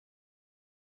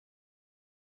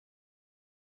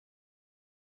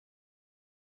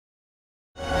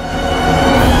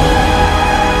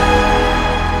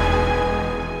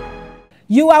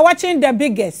You are watching the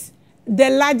biggest, the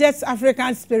largest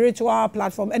African spiritual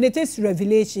platform, and it is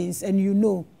Revelations, and you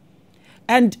know.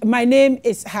 And my name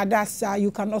is Hadassah.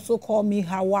 You can also call me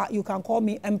Hawa. You can call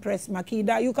me Empress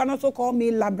Makida. You can also call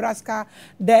me Labraska,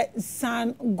 the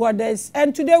Sun Goddess.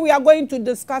 And today we are going to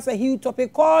discuss a huge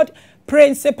topic called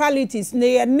Principalities.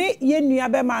 And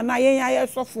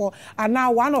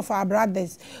now one of our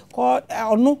brothers called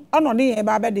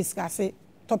discuss it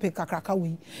topic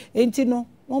kakrakawi. Entino,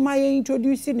 mama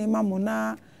introducing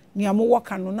Mamona. Ni amo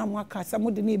waka no na mo aka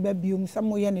samo de ne ba biom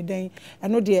samo ye ne den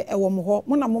eno de ewo mo ho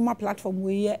mo na mo ma platform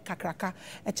we ye kakraka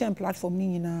e chen platform ni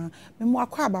nyina me mo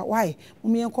akwaba why mo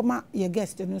me enkoma ye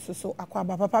guest no so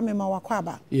akwaba papa me ma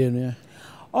wakwaba ye no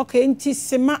okay nti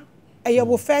sema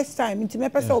your first time nti me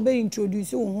pese obe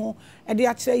introduce wo ho e de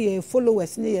akire ye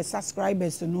followers ne ye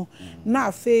subscribers no na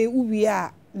afa uwie a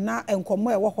na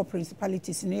enkomo e wo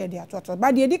principalities ne ye de atoto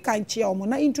ba de di kan chia o mo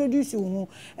na introduce wo ho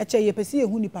e che ye pese ye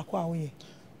hu nipa kwa wo ye.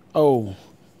 Oh,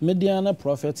 Mediana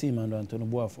Prophet Emmanuel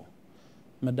Boafo.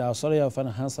 Meda sorry of an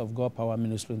Hands of God Power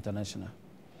Ministry International.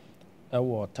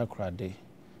 Ewo Takra Day.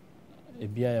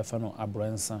 Ebia fano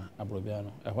Abransa,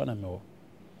 Abrobiano, ehwana mewo.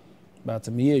 But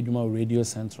me ejuma Radio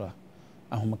Central,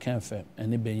 ahoma kan FM,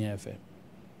 ene benya FM.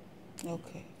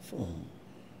 Okay. So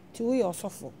ti we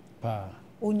osofo. Pa.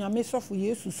 Onyame sofo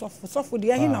Yesu sofo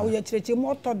de ahi na wo ye kireche mo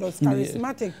orthodox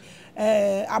charismatic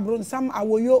abronsam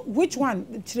awoyo which one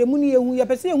kiremu ni ehu ye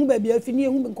pese ehu ba bia fi ni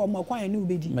ehu nkomo kwan ni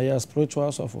obedi my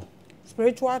spiritual sofo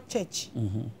spiritual church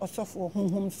osofo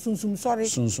sunsum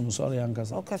sorry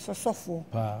ankasa okay so sofo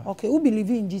okay who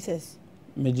believe in Jesus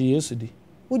meji Yesu di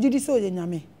wo jidi so ye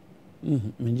nyame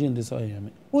meji ndi so ye nyame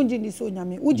wo jidi so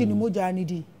nyame wo jini moja ni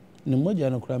di ni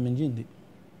moja no kura meji ndi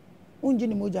unji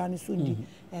ni moja ni sundi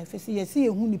fesi yesi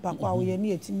ehu nipa kwa wo ye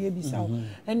ni etimi ebisa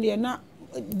and ye na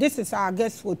this is our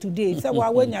guest for today say wa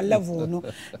wenya level no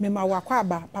me ma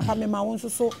wakwaba papa me ma won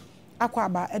so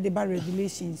akwaba e de ba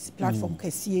Revelations platform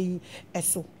kasiye yi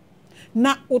eso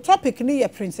na o topic ni ye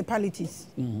principalities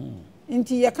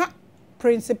nti ye ka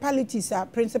principalities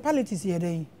ye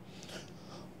den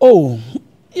oh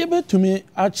ye betumi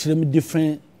akirem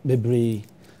different bebre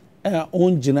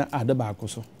onjina ade ba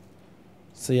akoso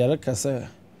se yare kasa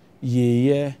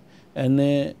yeye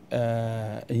ene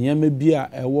enyame bia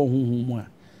ewo honhom a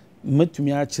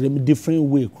matumi a kire me different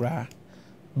way kra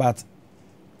but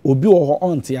obi wo ho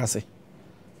onte ase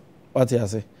what you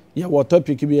say ya what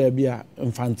topic bia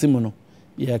mfantim no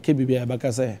ya ke bia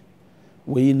baka say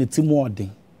we ni timo odin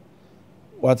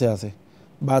what you say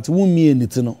but wo mi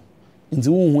eniti no nti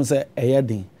wo hu say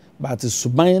eyedin but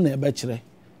suban na ebe kire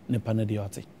ne panade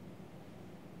yote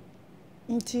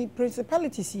nti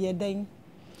principalities ye den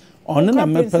on na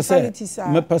me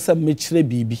pese me kire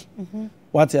bibi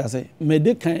what you say me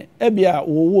de kan e bia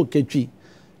wo ketwi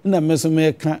na me so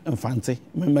me ka mfante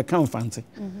me ka mfante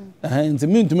nti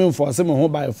me ntumi enforce me ho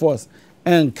by force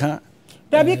enka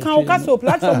dabi kan o kaso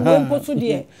platform we mposo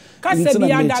de kasa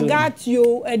bi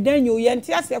adagatio edanyo ye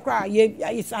nti ase kra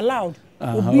is allowed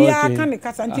obia kan ne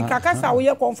kasa nti kakasa wo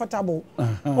ye comfortable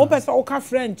o pesa o ka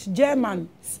French German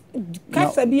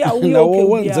kasa bi a wo ye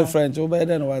okay bia French o be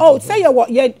den what oh say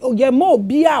ye mo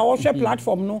bia o hwe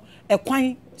platform no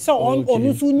ekwan so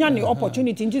on so nya ne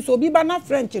opportunity nti so obi ba na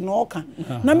French no oka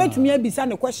na metumi abisa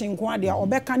ne question ko ade a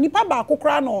obeka nipa ba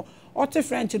akokra no ote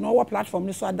French no our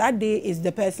platform so that day is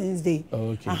the person's day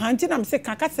nti na me say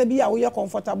kakasa bi a wo ye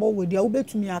comfortable with dia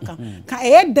obetumi aka ka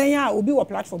dan a obi wo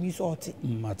platform yi so ote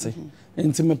mate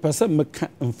nti me pese me ka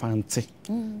mfante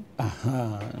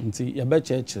nti ya be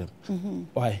church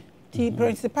why the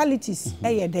principalities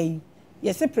ye dan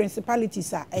ye say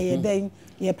principalities a ye dan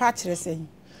ye pa kire sen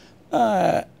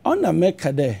on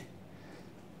America there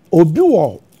obi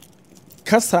wo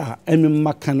kasa emi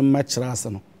makan ma kire ase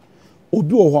no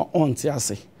obi wo ho onte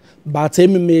ase but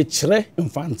emi me kire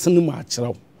mfantene mu a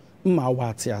kire ma wa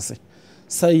ate ase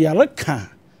say yare ka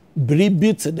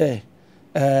bribi today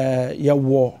ya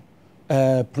wo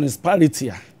principality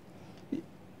a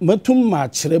matum ma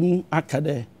kire mu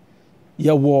akade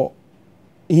ya wo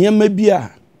yema bi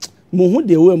a mo hu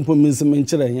de we mpomisi me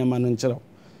kire yema no kire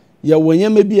ya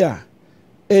wonyeme bia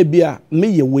ebia me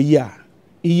ye woyi a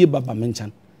iyi baba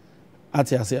menchan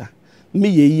ate ase a me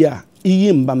ye yi a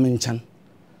iyi mba menchan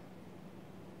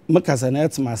makasa na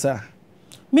etma sa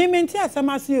me menti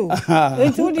asamase o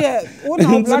enti wo de wo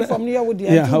na platform ne ye wo de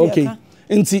enti okay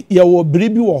enti ye wo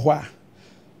bribi wo ho a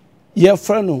ye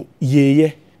fra no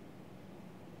yeye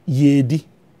yedi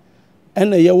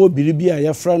ena ye wo bribi a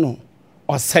ye fra no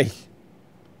osai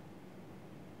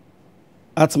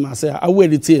atma say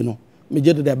awelite no me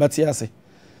je de bati ase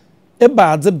e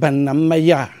baadze ban na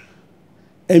maya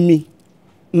emi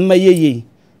maye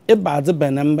ba de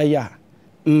benamba ya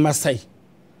mmasai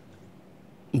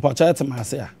mpocha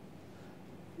temase a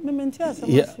mementi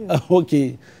asamasu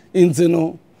okay inti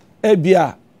no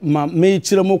ebia ma me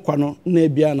chire mo kwa no na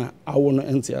ebia na awo no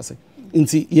enti ase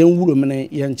nti yen wuro mene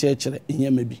yen chekere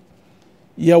enyema bi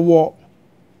ye wo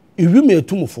iwi me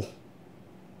etumfo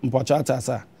mpocha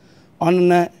atasa on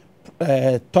na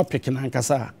topic na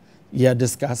nkasa ye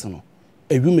discuss no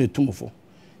iwi me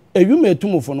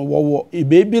etumfo no wo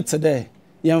baby today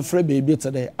yen frɛ baby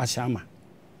today ashama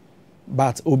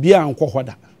but obi an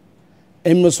kwohoda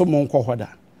emso mo nkwohoda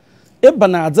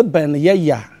ebana adze ban ye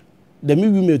ya da mi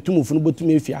wi me etumfo no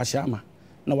botumi efi ashama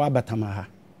na wa batama ha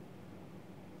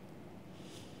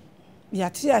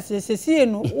yati asese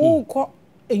no wo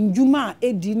enjuma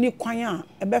edi ni kwan a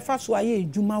ebefa so aye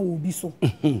enjuma wo bi so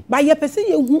ba ye pese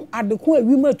ye hu adeko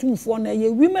awima atumfo na ye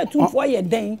wima atumfo ye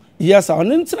den yes on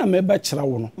ntina me ba kira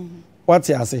wo no what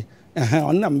you say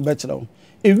on na me ba kira wo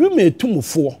ewima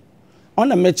atumfo on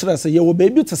na me kira se ye wo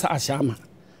baby to sa ashama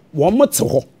wo mote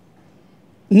ho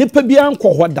nipa bi an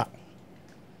kɔ hɔ da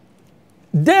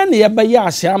den ye ba ye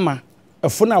ashama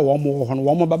efo na wo mo ho no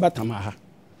wo mo baba tama ha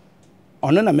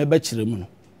on na me ba kira mu no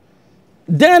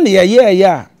den ye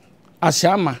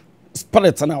ashama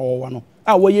spirit na wo no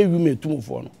a wo ye wime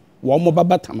tumfo no wo mo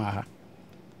baba tama ha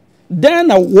den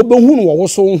na wo behu no wo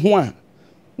so ho a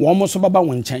wo mo so baba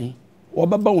won nkyɛn wo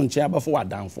baba won nkyɛn abafo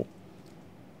wadanfo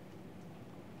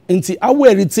nti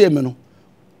awari tie me no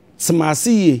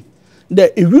tmase ye da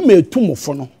ewime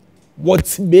tumfo no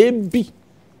what baby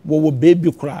wo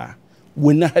baby kra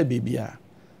wo na ha baby a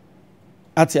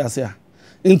ate ase a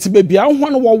nti baby a ho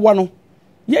no wo no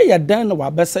ye dan na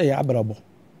wabese ya abrabo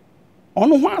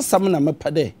ono ho asam na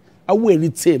mepade awari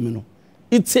teme no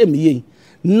iteme ye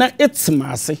na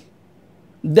etmase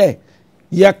de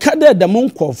ya kada da mon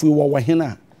kofu wo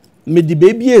hena me di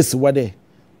baby esi wode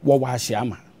wo wa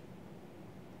ahyiama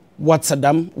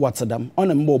watsadam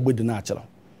ona mbo obodi na akero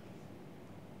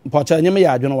mpocha nyeme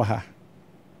ya adwene wo ha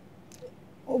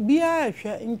obi a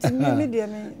hwe ntimi me de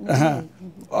me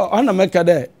ona meka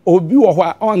de obi wo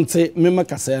ho onte me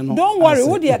meka se no don't worry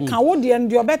wo de ka wo de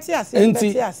ndio beti ase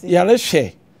ya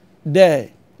rehwe de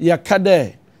ya ka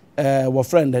de wo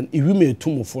friend and iwi me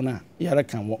etumfo na ya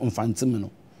reka wo mfantime no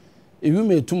iwi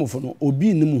me etumfo no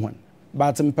obi nim hwan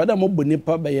but mpeda mo boni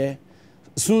pa be ye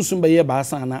sunsun be ye ba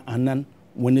san na anan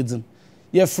wonedin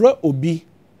ye fra obi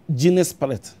gene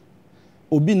spirit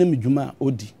obi nim dwuma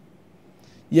odi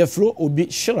ye fro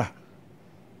obi shira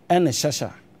ene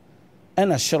shasha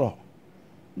ene shiro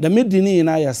da medini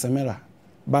na ya semera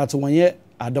but wonye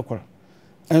adekora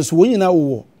enso wonyina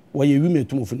wo ye wi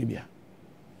metumofo ne bia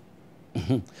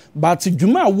but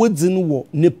dwuma wodi no wo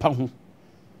nipa ho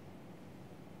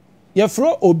ye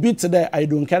fro obi today I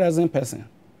don't care as a person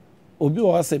obi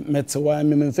wo say metewa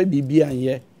mememfa bibia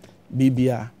anye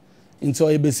bibia into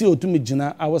ebesi otumi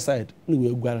gina outside ni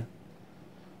we gware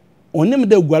onim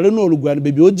de gware no olugware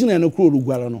bebi ogina no kro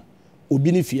olugware no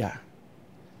obi ni fia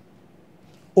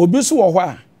obi so wo ho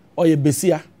a oye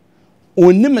besia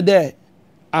onim de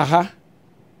aha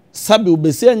sabe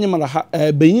obesia nyimara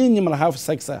ha benyin nyimara half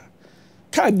sex a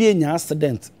ka bi enya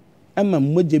accident ama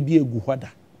mmoje bi egu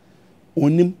hoda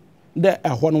onim de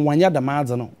ehɔ no wanya da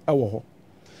maadze no ɛwɔ hɔ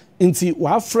nti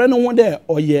wa afre no ho de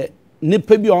oye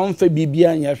nipa bi onfa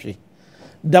bibia nya hwe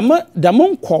dam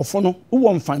nkɔfo no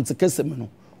wo mfante kasem no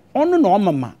ono na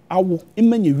omama awo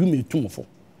emanya wi metumfo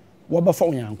wo ba fa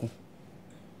onyanko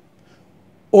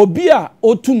obi a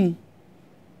otum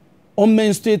on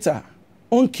menstruator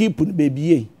on keep no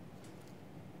baby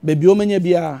o manya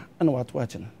bia na wato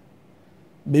achena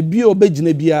baby o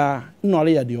begina bia na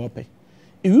ore ya de ope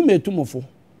wi metumfo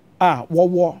a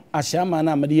wo ahyama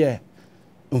na amade ye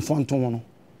mfonto no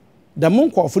dam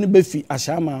nkɔfo no befi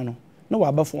ahyama no na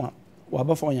waba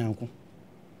fa onyanko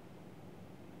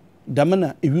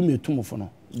damana ewi metumfo no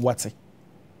wate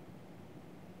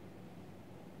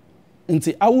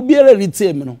nti awubiara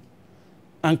ritem no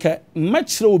anka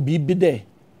machire obi bi de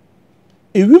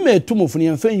ewi metumfo no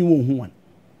yemfa yi wo huwan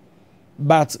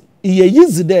but iye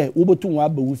yizi de wobotu wa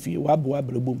ba wo fie wa ba wa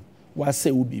brabom wa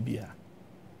se wo bibia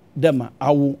dema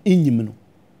awu inyim no.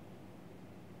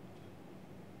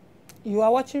 You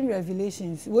are watching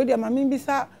Revelations. Wo de mama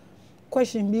bisa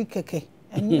question bi keke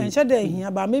and shade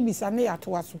here but maybe sa na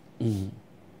yato aso.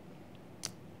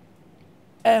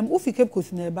 Ufi Cape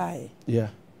Coast na ba e. Yeah.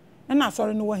 Na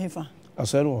asori no wo hefa.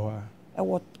 Asori wo ha. E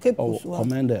wo Cape Coast wa.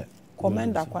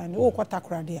 Commander kwan wo ko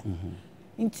takrade a.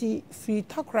 Nti free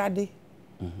takrade.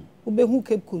 Ubehu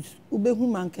Cape Coast, ubehu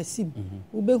Mankasim,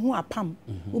 ubehu Apam,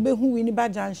 ubehu Winneba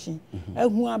Junction,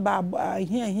 ehu aba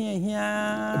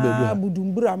here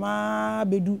Budumbura ma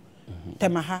bedu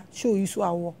temaha show you so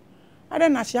awo Ada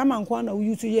na Shaman Kwana we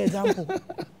use ye example.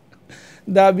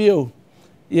 Dabio,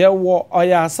 ye wo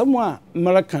oya asemo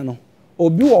American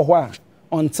obi wo ho a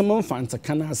onteme mfanta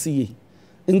kana se ye.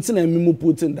 Nti na me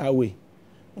put in that way.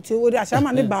 Nti wo da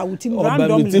Shaman ne ba wuti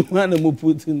randomly. Ba na mo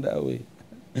put in that way.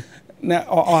 Na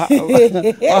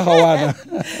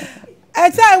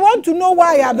I want to know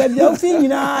why ya baby you feel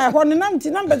na ho no nam ti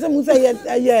nam be say mu say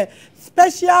ye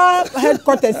special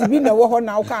headquarters bi na wo ho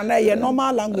na wo kan na ye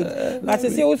normal language but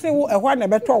say wo say e ho na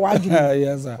beto wa adu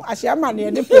yes sir Asiama na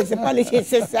the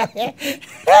principalities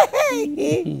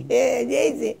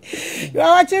you are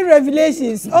watching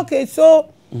Revelations okay so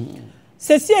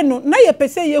sese no na ye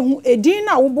pese ye hu edin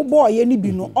na wo bobo ye ni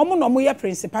bi no omo no mo ye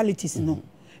principalities no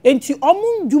enti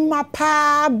omo ndwuma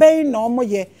pa ben na omo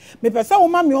ye me pese wo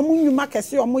ma me omo ndwuma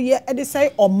kese omo ye e de say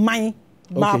oman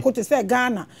ba ko te say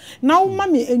Ghana na wo ma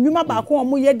me ndwuma ba ko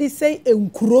omo ye de say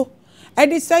enkuro e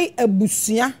de say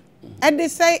abusua e de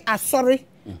say asori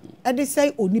e de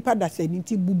say onipa da say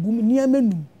nti bubum ni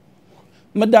amenu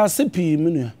me da se pi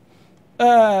menu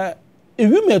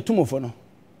ewi me tumofo no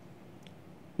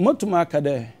motuma aka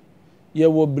de ye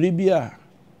wo bribia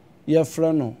ye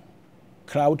fra no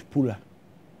crowd puller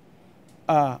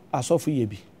asofu ye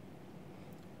bi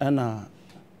ana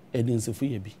edinsefo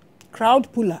ye bi crowd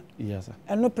puller yes sir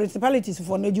and no principalities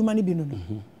for na adwuma ni bi no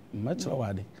machra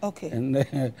wade okay and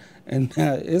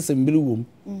esembiri wom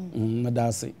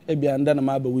madase ebia nda na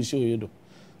ma ba wi show yedo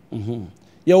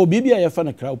ye wo bibia ye fa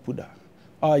na crowd puller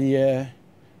ye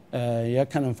ye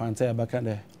kan mfanta ya baka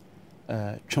de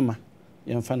twema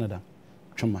ye mfa na da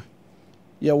twema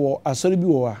ye wo asori bi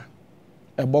wo a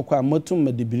ebokwa amatum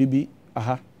madibiribi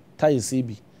aha tayesi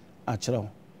bi a kirawo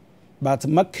but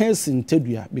makansi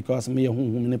ntedua because me ye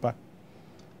honhom nipa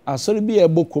asori bi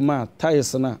ebokoma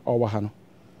tayesi na owa ha no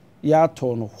ya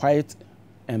to no white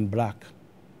and black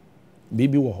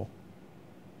bibi wo ho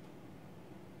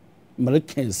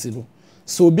makansi no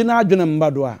so obi na adwene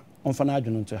mbado a onfa na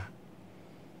adwene nto ha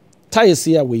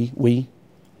tayesi ya we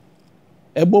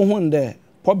ebo hu nde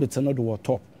pobit no do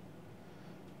top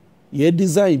ye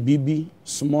design bibi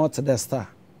small to the star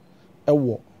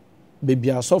ewo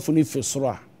bebi asofu ni fesoro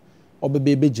a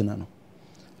obebe gina no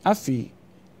afi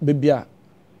bebi a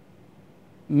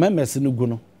memes no gu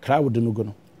no crowd no gu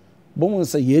no bon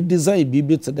say ye design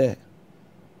bibi to the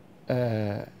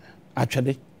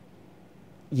atwede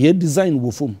ye design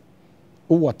wo fom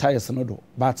wo tires no do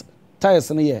but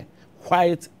tires no ye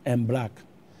white and black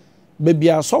bebi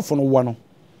asofu no wo no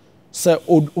se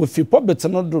ofi pobet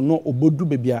no do no obodu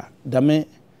bebi a dame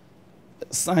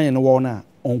sign wo na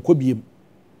onko biem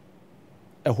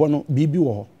ehwo no bibi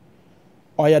wo ho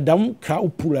oyadam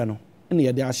crowd puller no ne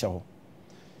ye de ahye ho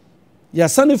ya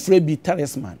sane free bi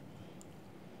talisman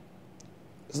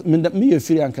me ye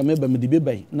firi anka me ba me de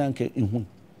bebai na anka ehun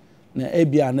na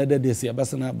ebia na de se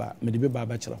abasa na ba me de beba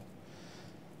ba kire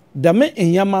dame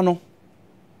enyama no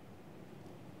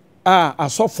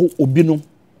asofo obi no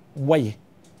waye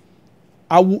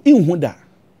awu inhu da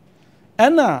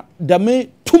ena dame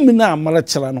tumi na amara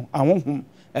kire no ahonhom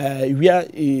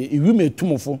iwime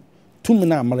tumofo tumi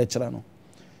na amara kire no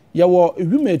ya wo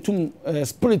iwime tum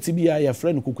spirit bi ya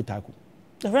friend kukutako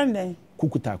the friend then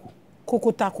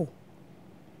kukutako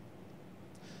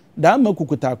da ma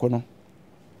kukutako no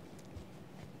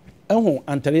ehu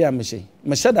antare ya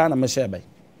meshe da na meshe bai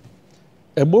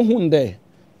ebo hu nde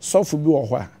sofu bi wo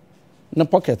ho a na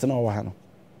pocket na wo ha no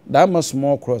da ma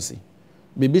small cross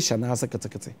bibi sha na asa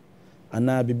ketekete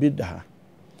ana bibi da ha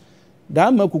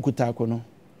da ma kukutako no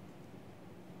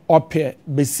ope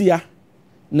besia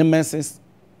ne menses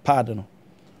pad no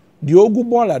di ogu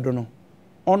bola do no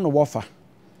on wofa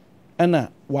ena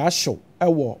wa show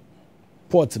ewo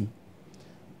portum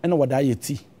ena wada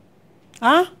yeti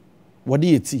wada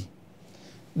yeti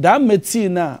da meti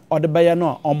na odebaya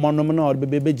no omonom na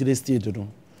odebebe gire stage do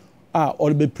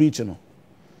odebe preach no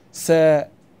se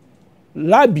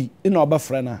labi ina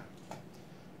obafra na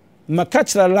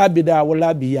makachira labi da wo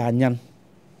labi ya anyan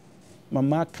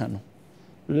mama ka no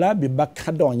labi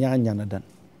baka da onya anyan na dan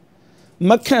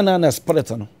makana na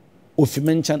spirit no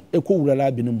ofimenchan ekowura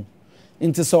labi no mu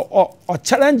nti so o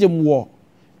challenge mu wo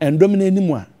endomina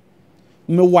nimu a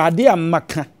me wade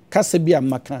amaka kase bi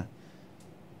amaka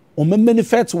o me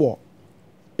manifest wo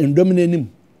endomina nimu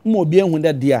mo obi ehun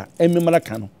de dia emimara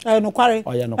ka no no kware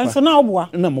enso na oboa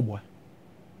na moboa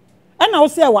na wo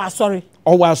se wa asori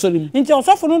o wa asori nti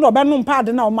osofo no do be no pad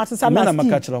na o matesa na na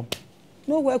maka kira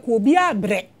no we ko obi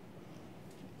abre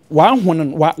wa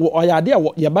honon wa yade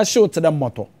ya ba show to the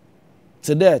moto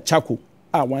to the chako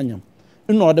wanyam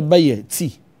ino o de baye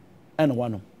tea and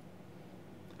one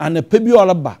and pebi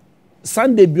olaba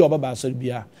Sunday bi obaba asori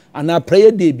bia and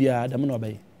prayer day bia dem no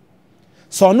baye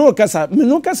so no kasa me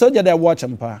no kasa oje dey watch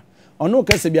mpa ono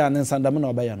kasa bia nsandam na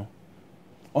obeya no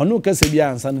ono kasa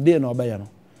bia nsand dey na obeya no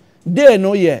dey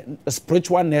no ye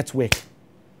spiritual network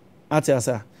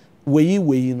atiasa we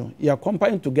no you are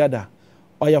combining together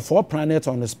or your 4 planets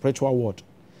on the spiritual world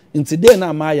into dey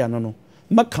na maya no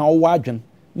maka wo adwen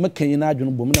maka yin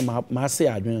adwen bom na ma se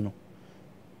adwen no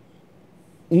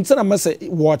ntina ma se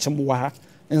watch mo ha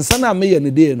nsana me ye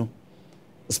ne dey no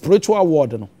spiritual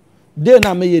world no dey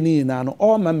na me ye ni na no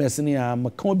all ma mesini ya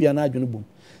maka obia na adwen bom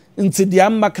nti dia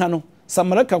maka no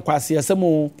samaraka kwase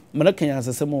asemo maraka ya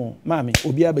asemo maame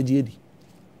obi abaji edi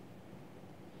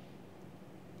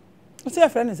o se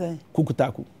friend say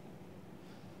kukutaku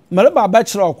maraba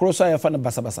bachelor okro so ya fa na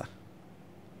basabasa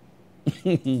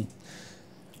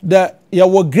the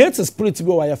your great spirit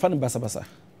bi wa ya fa na basabasa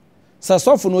sa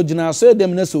sofo no gina so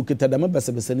edem na so kita da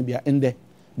basabasa ni bia ende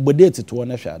bodate to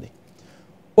na hwade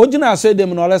o gina so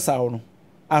edem na olesawo no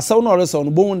asawo na olesawo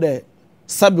no bon de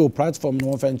sabil platform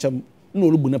no fa nchem na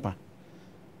olubu ne pa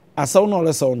asawo na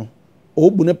olesawo no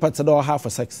obu ne pa tada half a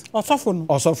sex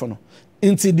osofo no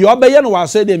inti di obeye no wa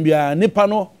so edem bia nipa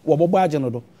no wo bobo age no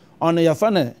do on ya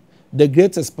fa na the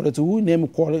greatest spirit who name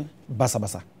call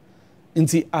basabasa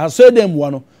inti aso edem wo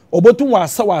no obotum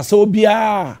wasa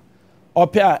obia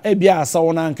opia ebia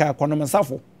asawo na nka konom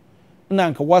safo na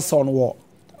nka wasa no wo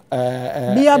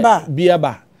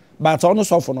biaba but ono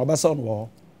sofo no obasa no wo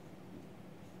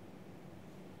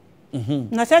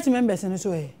na church members no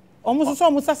so omo so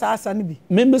omo sasa asa ni bi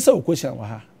members o question wa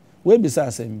ha we bi sa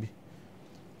asa bi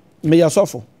me ya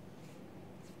sofo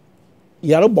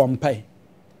yaro bompai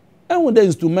and the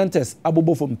instrumenters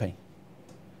abobo fo mpen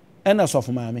ena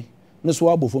sofo maame ne so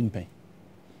abofo mpen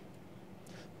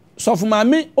sofo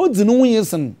maame odi no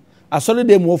wuyisen asole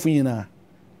dem wofu yina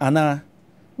ana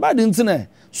bad ntina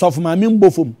sofo maame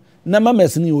mbofom na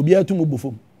mamesini obi atum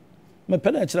bofom me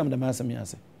peda kiram da masam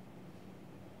yase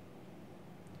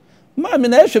maame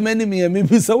na ehwe mani me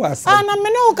bisa wasa ana me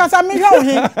ne o kasa me hwe o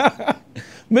he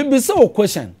me bisa o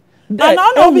question and I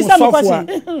know bisa question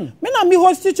me na me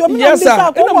host teacher me na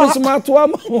bisa ko wa musumato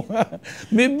am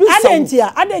me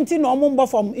bisa adenti na omo mbo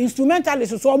from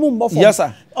instrumentalist so omo mbo from yes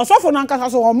sir osofo na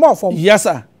nkasa so omo from yes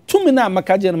sir tumi na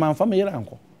makaje na manfa me yera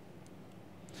anko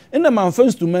ina manfa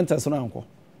instrumentals na anko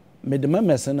me de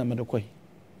members na me de koi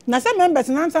na se members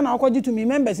na nsa na akwaji to me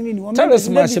members ni wo members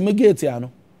ma she me gate ya no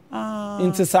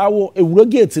inti sawo ewuro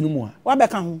gate no mu a wa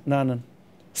beka ho na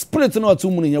spirit na otu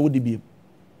mu nya wodi biem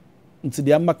nti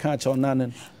dia maka cha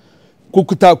onanen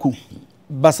kukutaku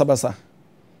basabasa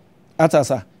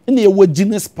atasa ina ye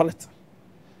wagine spirit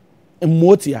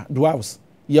emotia dwarves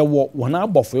ye wo wona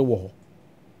abofo ye wo ho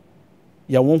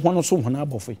ye won hono so wona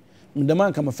abofo ndema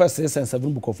nka ma first 7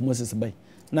 book of Moses bay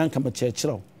na nka ma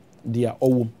chechiraw dia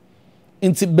owom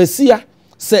nti besia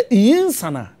se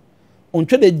yinsana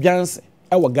ontwe de dwanse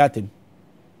ewo gatem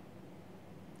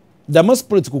the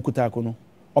spirit kukutaku no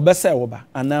obese wo ba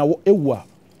ana ewu a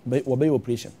obey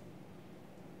operation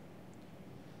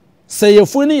say your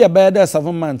phone ya bed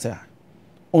 7 months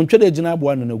on twede gina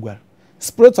abo anu nagwa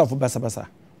spirit of basabasa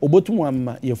obotum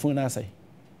amma your phone asai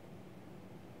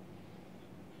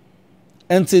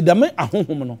and say the me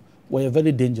ahohom no were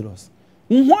very dangerous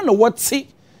nho na what see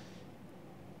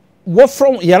what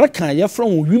from yaraka ya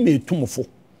from wime tumfo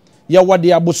ya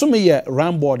wode abosom ye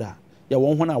round border ya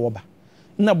won ho na woba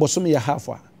na bosom ye half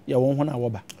a ya won ho na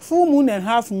woba full moon and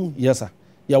half moon yes sir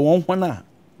ya won hwana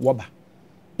woba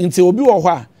nti obi wo hɔ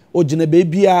a ogina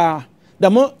bebia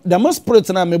damo spirit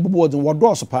na mebubu odin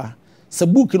wodoso pa se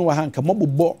book no wa hanka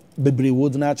mobobɔ bebre wo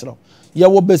dina kyerɛ ya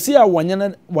wo besi a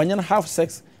wanyana half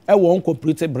sex e wo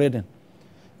incomplete breeding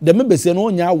de me besi no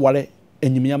nya aware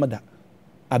enyimnyam da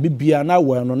abibia na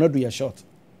wo no do ya short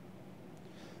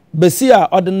besi a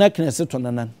ode neckness to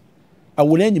nanan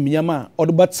awore enyimnyam a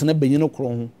ode batena benyin kro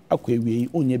ho akɔ ewie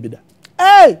onya bi da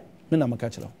me na maka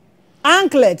kyerɛ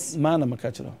anklets mana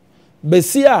makachiro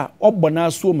besia obona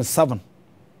asuo me 7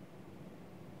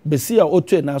 besia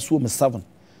otwe na asuo me 7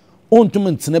 ontum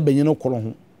ntene benyin koro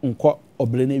ho nko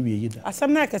obere na wie yida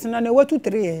asem na kese na watu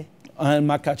 3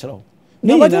 makachiro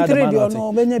ni watu 3 dio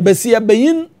no benye besia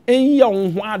benyin enye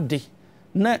ho ade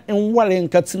na enware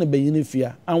nkatene benyin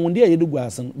fia anwonde ayede gu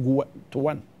asen gu to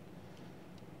 1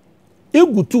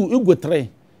 egu 2 egu 3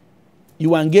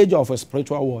 you engage of a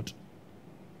spiritual world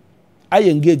I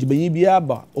engage benyi bia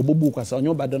ba obobu kwasa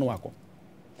onyo bade no wako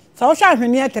sa wo hwa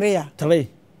ahwene 3 ya 3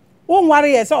 wo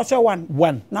nware ye sa o hwe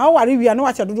 1 na wo ware bia na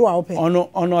wa che dodo wa wo pe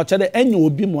ono che de enya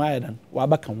obi mu ayedan wa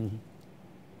baka ho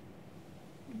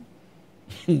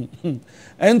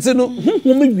enti no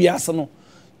hum wiase no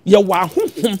ye wa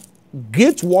hum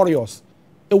great warriors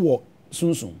e wo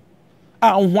sunsun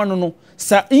a honhom no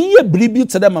sa inye bribi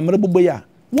te dem amre bobo ya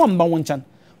wo mba wo nchan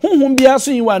honhom bia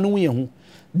so yi wa no ye hu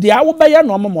de awo baye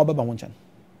no mama obaba wo nchan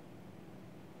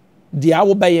de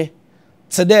awo baye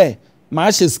te de ma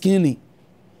hye skinny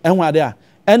ehun ade a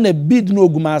ena bid no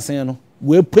oguma asen no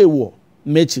we pay wo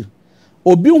mechi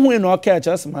obi hu no ka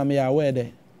chas mama ya we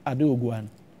de ade oguan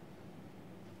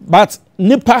but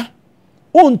nipa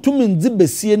ontumi ndi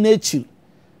besie na echi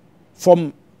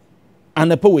from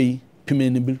anapa we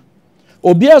pimeni bi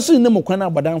obi aso ni mo kwana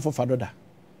abadan fo fadoda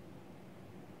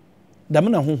dam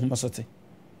na honhom sote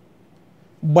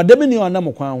bodam ni ona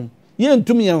mo kwan ho ye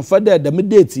ntumi ye mfa da dam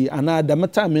date ana dam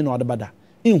time na odabada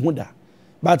inhu da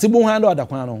but bu han da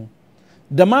odakwan no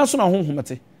dam aso na honhom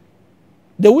te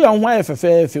the way an hwa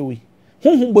efefe we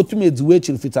honhom botumi ediwe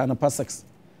echi fita na pasex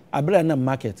abra na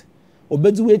market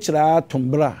obediwe echira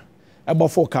tombra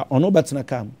ebofo ka ono betena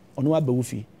kam ono abawu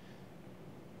fi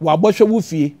wa bohwe wu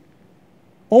fie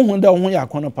ohun da ohun ya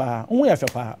kono pa ohun ya fe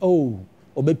pa oh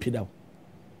obepida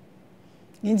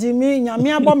nti mi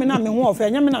nyame abo me na me ho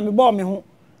ofe nyame na me bo me ho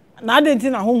na adenti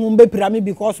na honhom bepira me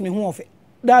because me ho ofe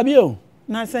da bi o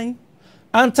na sen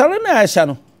antare na ahya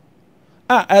no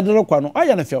edoro kwa no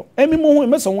aya na fe emi mo hu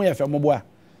meso ho ya fe mo bo a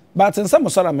but nsam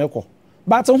sora me ko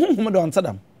but honhom do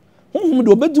antadam honhom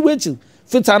do obedi wechi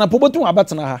fita na pobotu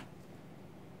abatena ha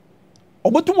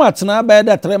obotu atena ba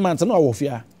da 3 months na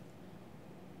awofia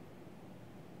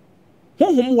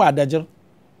honhom wa adagir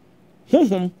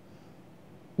honhom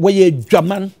waye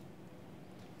dwaman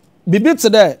bibi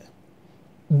today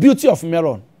beauty of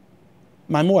melon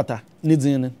mami water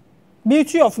nidin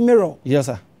beauty of mirror yes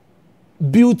sir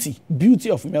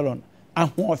beauty of melon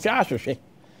ahofia ahwehwe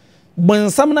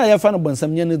bonsam na yafa no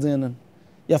bonsam nya nidin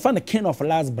yafa no king of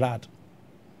last blood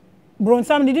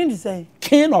bronsam didn't say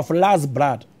king of last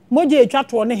blood moje etwa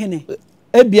to ne hene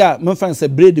ebia mfa nse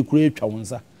bread kura etwa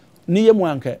wonsa ni yemu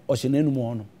anka ohye nanu mu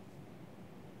ono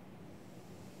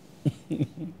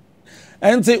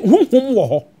enti honhom wo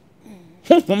ho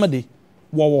honhom de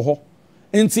wo ho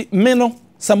enti me no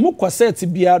samokwaseti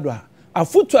bia do a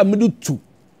afotu amedu tu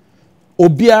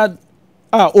obia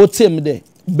a otem de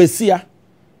besia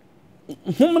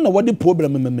hom na wodi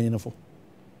problem memmenyin fo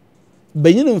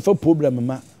benyin mfa problem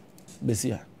ma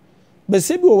besia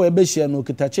besia bi wo be hia no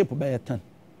kita chip ba yetan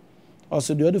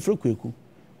also de odi frokweku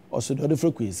also de odi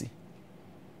frokwezi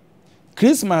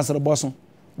Christmas reboso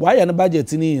why na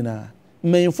budget ni na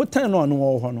menfo tan no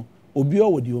no ho no obi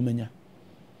o wodi omanya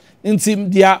ntim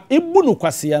dia ebu no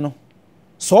kwase no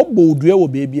so bo odua wo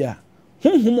beebi a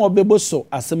honhom obeboso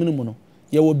asem no mu no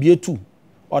ye wo bietu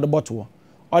o de boto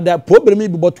o da problem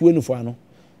bi boto enufo ano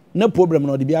na problem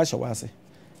no de bi ahye wase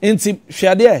ntim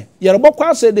hwede ye rebokwa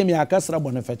aso de mi akasra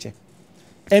bone feche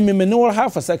emi ne wo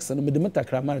half a sex no me de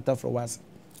metakra marita for wase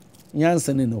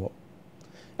nyanse ne no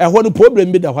ho no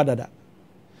problem bi da ho dada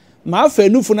ma afa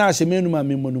enufu na ahye menu ma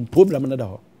memonu problem na da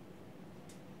ho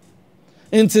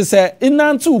nti se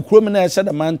inante ukrom na ehye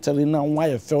da mantere na nwa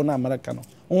ye fe na america no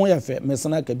nwa ye fe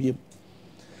mesana ka biem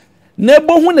na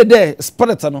ebo hu ne de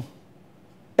spirit no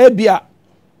ebia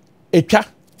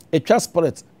etwa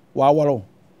spirit wa waro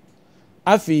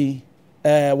afi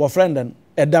wo friend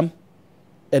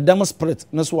edam spirit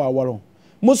na so wa waro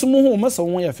musumu hu masa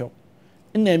nwa ye fe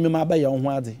na emi ma ba ye ho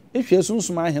ade ehwe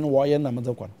sunsum ahene wo ye na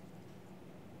mede kwa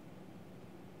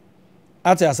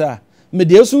ate asa me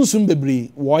de sunsum bebre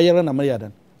wo yere na me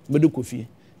yadan me de kofie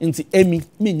nti emi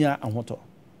menya ahoto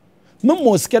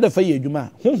memmo skede fa ye adwuma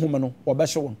honhom no wo be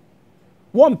hye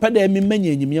won pɛ da emi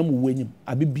manya enyimyam wo enyim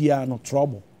abibia no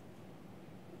trouble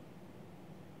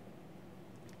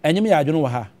enyim ya adwunu wo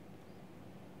ha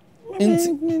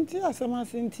nti asama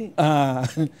senti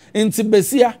nti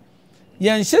besia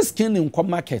yan hye skin in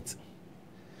market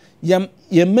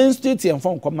ye menstruate yan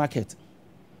for market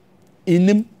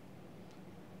inim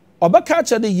obaka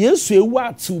cha de Yesu ewu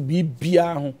atu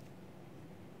bibia ho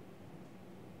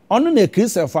ono na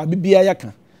Kristo fa bibia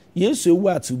yaka Yesu ewu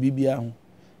atu bibia ho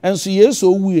enso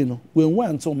Yesu owue no wenwu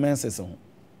anto menses ho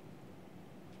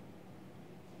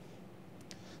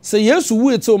se Yesu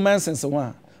wu eto menses ho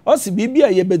a o se bibia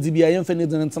ye bedi bia ye mfa ne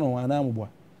din ntene ho ana amboa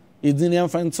edin ye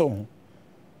mfa nto ho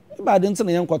ba de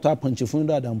ntene ye nkwato apanchefun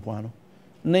do adampo ano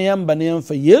na ye mba na ye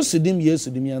mfa Yesu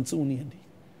dim yanto uni ende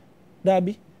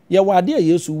dabi ye wade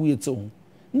Yesu wu eto ho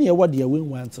na ye wade ye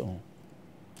wenwu anto ho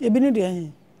ebi ne de he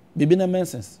bibi na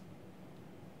menses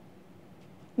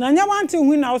na nya wanti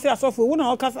hu na wo se asofo wo na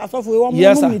wo kasa asofo wo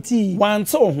mo miti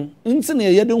wanti ho nti na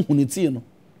ye de huniti no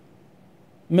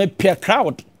me pe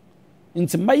crowd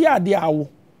nti maya ade awo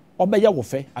obeye wo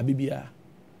fe abibia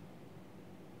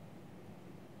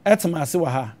etma ase wa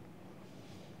ha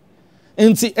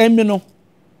nti emi no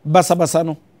basabasa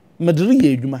no mediri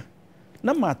ye adwuma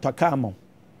na ma toka am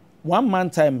 1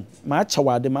 month time ma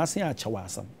chawade ma sen a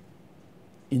chawasam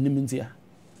inimntia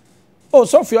oh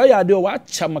so fi oya de o wa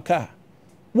chamaka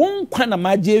won kwa na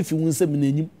maje afi won se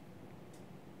menanim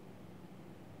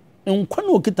nkwa na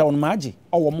okita won maje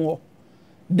owo mo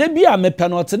de bia mepa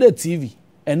na otede TV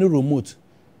ene remote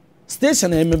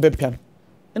station e mebepa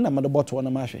na ma de botto na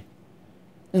ma hwe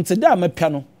nti da mepa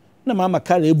no na ma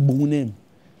makara ebu nem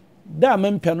da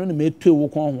mempa no na metu ewo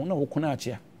kon ho na wo kon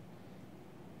achia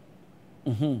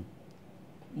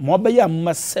mo be ya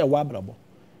mmase wa brabo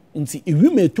nti iwi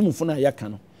metumfo na yaka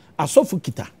no asofu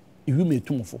kita iwi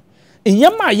metumfo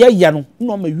enyama ya no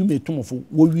na ma iwi metumfo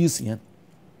wo wiisi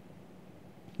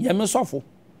ya me sofo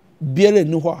biere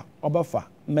ni ho a obafa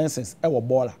menses e wo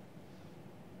bola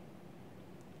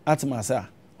atmasa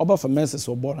obafa menses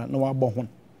wo bola na wa bo ho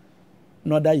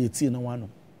na da yeti na wano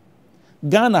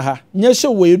Ghana ha nyeshe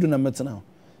we edu na metena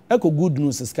eko good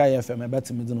news Sky FM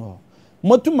ebetime di no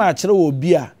motuma akere wo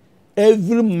bi a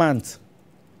every month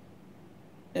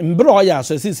mbro oya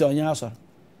aso sisi onya aso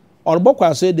orbokwa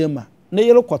aso edema na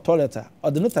yelo kwa toilet a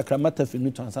odene takramata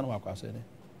finu tansa na wakwa aso ede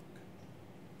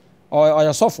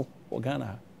oya sofo o Ghana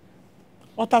ha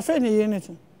otafe ne ye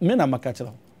netu me na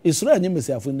makachira isura anyi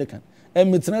mesiafo ndekan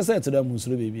emetena set da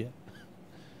musuro bebia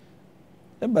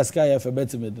Sky FM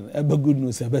ebetime di eba good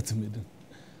news ebetime di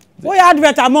wo ya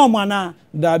advert amom na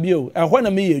da bio ehwo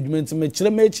na me ye adwuma me kire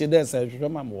me echi dey say hwehwe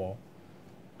mam wo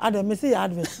Adam me say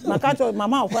advert makacho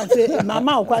mama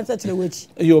okwan say kire wechi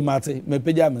yo mate me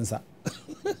peja mensa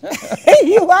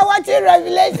you are watching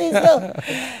Revelations so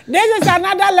this is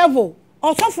another level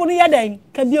osofo ni yeden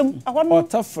kabiem ahwo no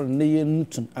otafo ni ye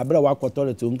ntun abra wa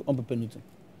authority on pepe ntun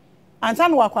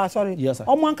ansan wa kwa sorry yes,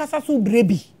 omo ankasa so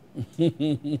brebi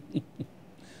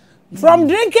from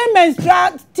drinking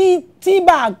menstrual tea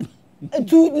bag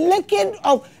to licking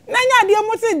of nanya de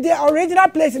mo say the original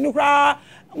place in kra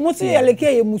mo say eleke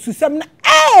ye mususam na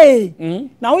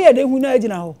na wo ye de hu na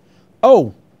agina ho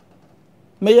oh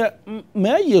me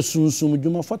ye sunsum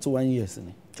djuma 41 years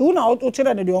ni tu na o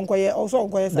kire ne de onkoye o so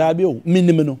onkoye sa da bi o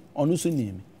minim no onu so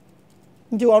nimi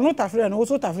nti onu tafre no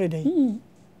so tafre den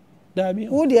da bi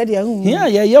wo de hu hia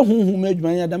ye hu ma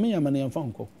adwuma ya da me yama ne mfa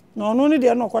nko no onu ni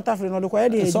de no kwata fre no de koye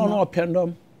de so no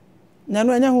opendom na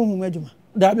no anya hu ma adwuma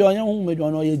da bi onya hu ma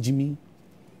adwuma no ye jimi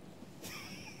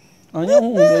onya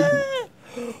hu ma adwuma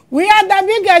we are the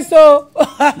biggest so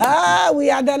we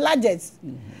are the largest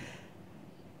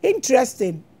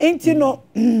interesting ain't no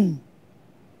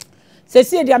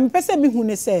se dia me pese me hu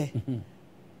ne se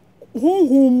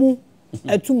hu mu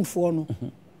atumfo no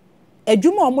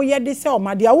adwuma omo ye de se o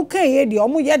ma de a wo kan ye de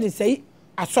omo ye de se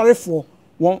asorefo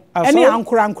won ene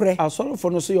ankura asorefo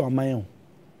no so ye oman o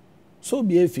so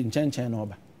bi efi nchenchen na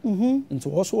oba nti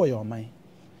wo so ye oman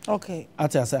okay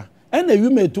atasa ena wi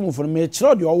me atumfo no me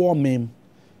kire de owo mem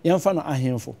yemfa no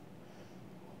ahemfo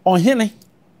ohene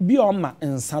bi o ma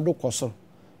nsa do koso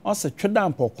o se tweda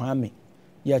mpokwa me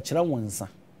ya kire wonsa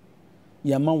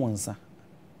ya ma wonsa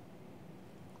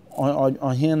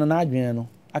ohene na adwen no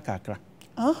akakra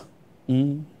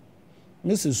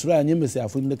Mrs. Sura anyi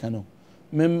mesiafo ndeka no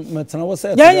me tena wo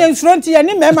say ya front ya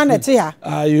ni mema na te ha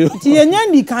ayo ti yenya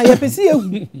ni kan ya pesi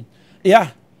ehu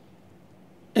ya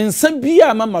ensa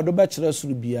bia mama do ba kire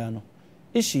suru bia no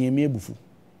ehye yemi ebufu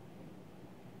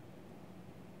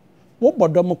wo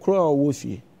bodom kro wo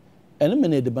fie ene me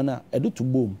na de bana edo to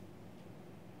bom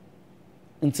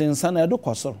ntensa na edo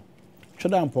kwosoro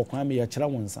tweda mpokwa me ya kire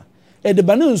wonsa ede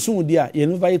bana nsu di a ye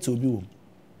invite obi wo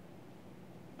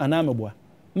ana meboa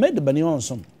me de bani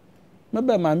onsom me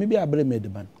be ma me bi abre me de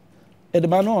ban e de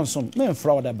ban onsom me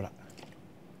mfra oda bra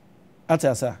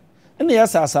atasa ene ya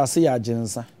asase ya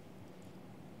agensa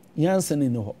yansa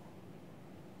ni ho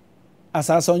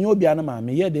asase onye obi ana ma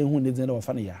me ye de hu ne din na wo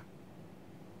fa ne ya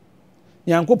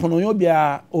yankopon onye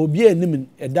obi anim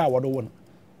e da wodo wo no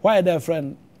why that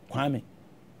friend kwame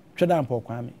tweda mpo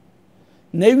kwame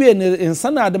na ewie ne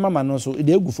insana ade mama no so e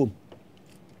de egu fom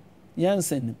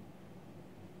yansa ni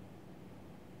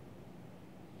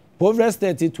Proverbs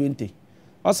 30:20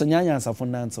 also nyanya ansafo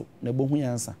nanto na bohu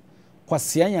yansa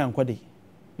kwasia yankode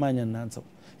manya nanto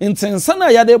intensa na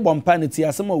ya de bompa ne ti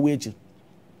asema wechi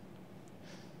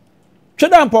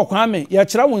tweda mpokwa me ya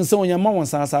kira wonse onyama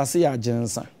wonsa asase ya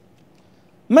agensa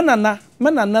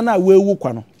menana na wewu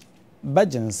kwa no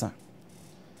bagensa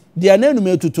dia na enum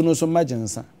etutu no so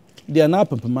magensa dia na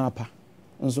apapama apa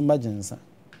nso magensa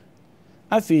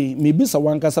afi mebisa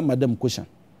wankasa madam question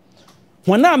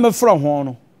hona amefro ho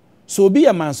no so obi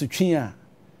ya mansotwe a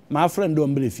ma friend do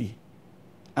mbrefi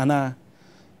ana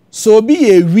so obi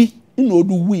ya ewi ina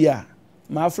odu wu ya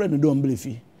ma friend do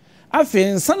mbrefi afi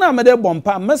nsa na amede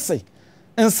bompa mese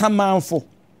nsa manfo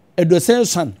Edosen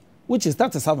son, which is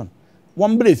 37.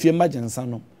 One brief your imagine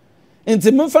son.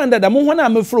 Nti me find that mo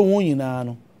hona me fro won nyina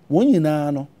no. Won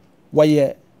nyina no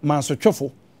waye manso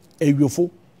twefo, ewofo,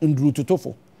 nduru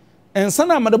tutofo. Ensa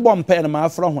na amade bom pe na ma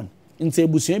afra hon. Nti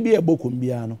ebusua bi e bokom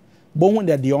bia no. Bo hu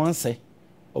de onse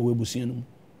o ebusua no.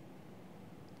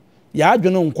 Ya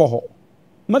adwene nkọ ho.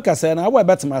 Maka se na awa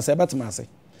betema ase.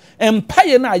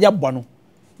 Empaye na ayabọ no.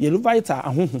 Ye Levita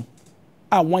ahohom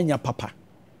a wanya papa.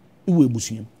 Iwe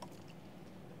ebusua.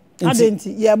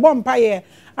 Adenti ye bo mpaye.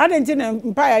 Adenti na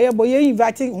mpaye ye bo ye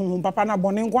invite honhom papa na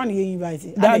bone nkwa na ye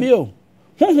invite. Dabi o.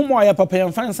 Honhom a ye papa ye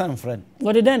mfa nsan friend.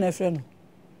 What did then friend no?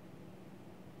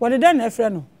 What did then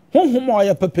friend no? Honhom a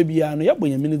ye papa bia no ye bo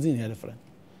yamini din ye friend.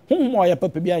 Honhom a ye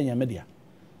papa bia yame dia.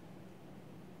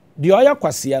 Di oya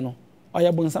kwase no,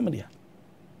 oya bonsam dia.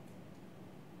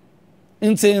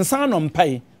 Nti nsan no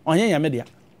mpaye, onye yame dia.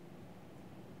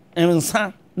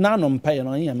 Nsan na no mpaye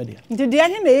no onye yame dia. Nti dia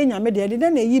he na ye nyame dia, de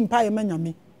na yi mpaye ma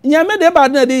nyame. Nyame de ba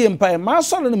na de yi mpaye, ma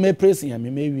soro no me praise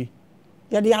nyame ma wi.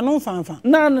 Ya de anon fanfa.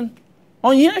 Nan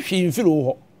onye hwe mfiri wo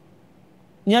ho.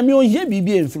 Nyame onye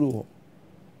bibia mfiri wo ho.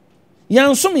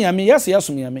 Yansom nyame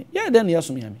yasom nyame. Ya de na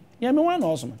yasom nyame. Nyame wa na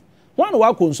osom. Wa na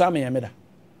wa konsu ama nyame da.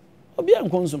 Obi an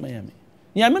konsu ma nyame.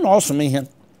 Nyame na osom ihe.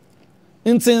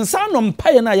 Nti nsa no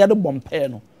mpaye na ya de bom mpaye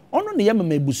no. Ono ne yama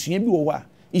mabusua bi wo wa.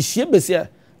 Ihie besia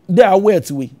de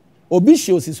awet we. Obi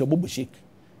hie osisi obobo shake.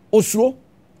 Osuro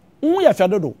nwu ya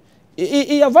fiadodo.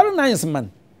 E very nice man.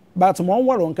 But mo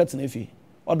woro nka tena fi.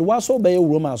 Odo wa so be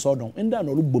ewuro ma so don. Nda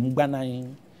na olubom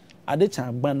gbanan. Ade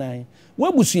cha gbanan.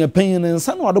 Wa busua panyin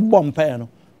nsa na odo bom mpaye no.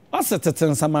 Asetete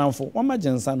nsa manfo. Wa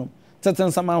magye nsa no. Tete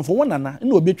nsa manfo wonana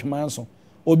na obi twema nso.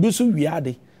 Obi so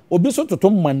wiade. Obi so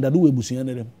totom mandado we busua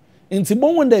ne dem. Nti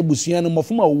bon wonda ebusua no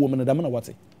mofuma wo me na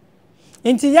wate.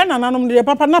 Nti ya nananom de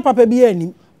papa na papa bi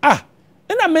anim.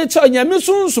 Ina me che nyame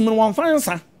sunsum no won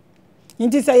fansa.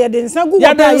 Nti se ye de nsa gu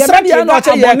papa ye be ya no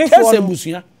che ye kese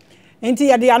ebusua. Nti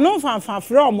ye de anon fanfa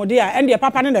fra omode a ende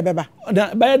papa ne de beba.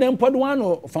 Ba ye de mpodo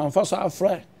ano fanfa so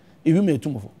afra ewi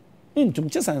metumfo.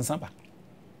 Ntum che sansa ba.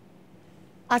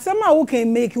 Asema wo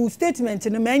can make you statement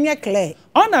no ma enye clear.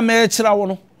 Ona me kira wo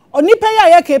no. Onipa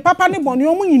ya ye ke papa ne bone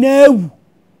omu nyina awu.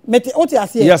 Mete oti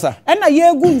ase. Yes sir. Ena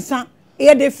ye gu nsa.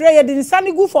 Ye de frɛ ye de nsa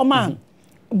ne gu for man.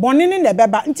 Bone ne ne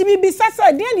beba. Nti bibi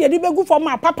sasa de ne ye de begu for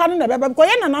man papa ne beba because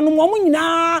ye nananom omu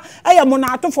nyina eye mo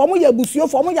na ato for mo ya busuo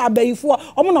for mo ya bayifo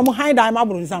omo no mo han dan ma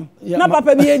buru nsam. Na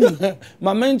papa bi eni.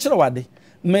 Ma men kira wade.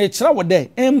 Me kira wade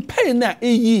empai na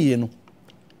eyiye no.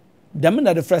 Dam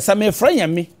na de frɛ sa me frɛ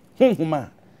yame. Honhoma.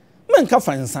 Men ka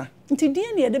fansa. Nti de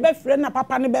ne ye de be frɛ na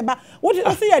papa ne beba. Wo de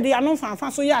so ye de anon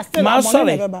fanfa so ya still bone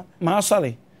ne beba. Ma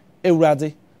sorry.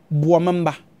 Ewurade bo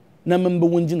memba na memba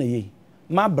wonjina ye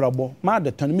ma brabo ma de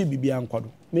ton me bibia ankwado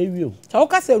me wieo so wo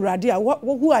ka say ewurade a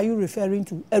who are you referring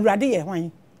to ewurade ye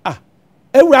hwan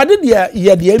ewurade de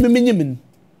ye de emmenyimin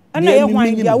ana ye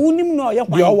hwan ya wonim no ye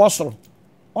hwan ye owosoro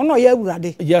ono ye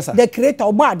ewurade yes sir the creator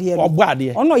obade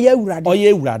ono ye ewurade o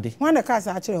ye ewurade hwan na ka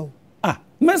sa akire o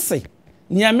mercy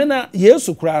nyame na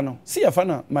yesu kura no si ye fa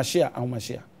na mashia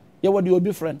ahomashia ye wode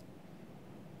obi friend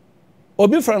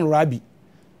rabbi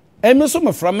emi so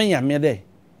me fra me nyame de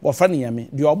wo fra ne nyame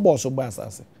de obo so gba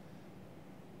asase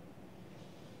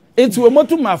enti we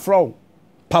motu ma fra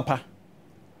papa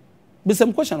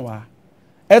bisem question wa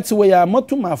eti we ya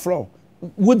motu ma fra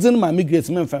wooden Maame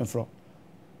Grace me fan fra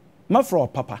ma fra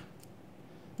papa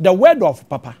the word of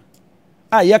papa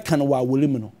ye kan wa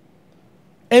wolim no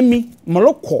emi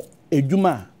molokọ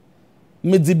edwuma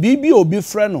me di bibi obi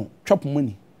fra no twop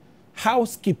money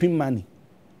housekeeping money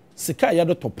sika ya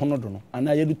do topono do no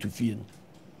ana ya do tufie no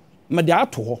me de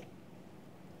ato ho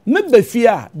me ba fie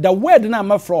a the word na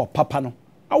ma fra papa no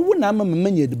awu na ma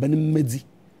manya de bani madi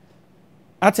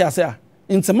ate ase a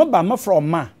ntema ba ma fra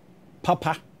ma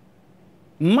papa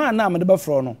ma na ma de ba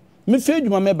fra no me fe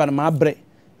adwuma me ba na ma abre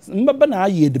me ba na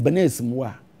aye de bani asimu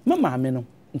a ma maame no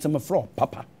ntema fra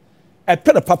papa e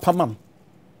pere papa mam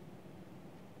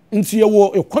nti ye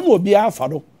wo ekwan obi afa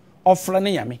do ofra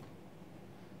ne yame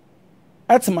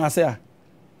atmase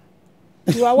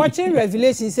you are watching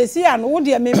Revelation see and wo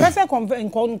de me pese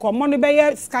komo no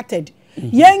be scattered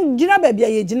yen gina ba bia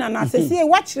ye gina na see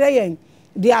watch yen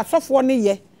de asofo ne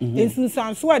ye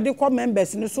ensunsanso de ko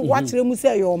members ne so watch mu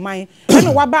say your man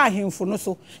na wa ba ahemfo no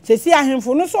so see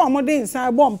ahemfo no so omo de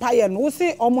nsan bo mpaye no wo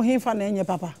se omo hemfa na enye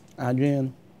papa adwen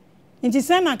no nti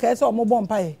sen na ka se omo bo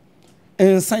mpaye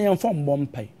ensan yen fo bo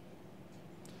mpaye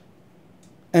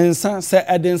ensan se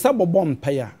edensa bo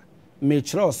mpaye a me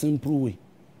kire o simple way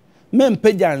me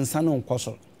mpagya nsa no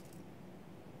nkoso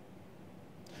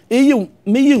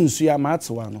me yi nsu ya ma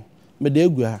atwa no me da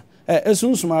egu ha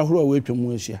esunsum ahoro a wetwa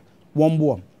mu ahia won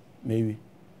bo maybe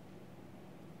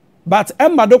but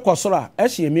Emma do kosora e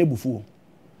hye me ebufu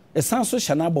e san so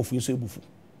hye na abofu so ebufu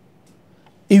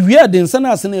iwie de nsa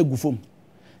na ase na egufom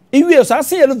iwie so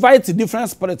ase invite different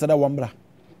spirit that wambra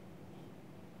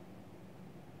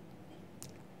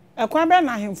ekwan be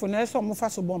na ahemfo na eso mo fa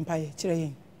so bompa ye kire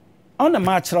yen ona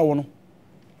ma kire wo no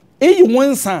eyi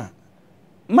wonsa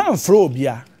man fro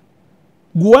obia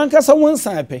guan kasa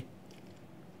wonsa pe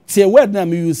tie word na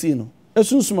me use no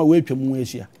esunsuma we atwam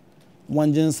ehia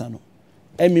wanjensa no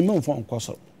emi me mfo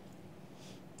nkoso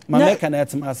ma meka na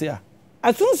etemase a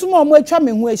asunsuma o mo atwa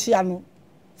me ho ehia no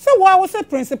se wo se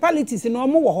principalities no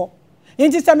mo wo ho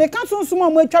yenti se me ka sunsuma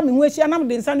o mo atwa me ho ehia na me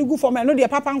de nsa ne gu for me no de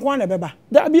papa nko na beba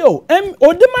da bi o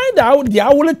odi man da de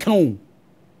awole kan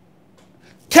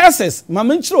curses ma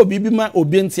me nchiro bibi ma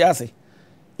obi nti ase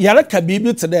yare ka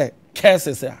bibi te de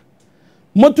curses a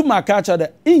motu maka cha de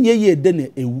inye ye de na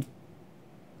ewu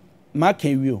ma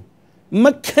kan wi o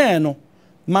ma kan no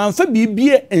ma mfa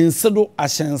bibie ensedo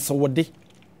ahyense wode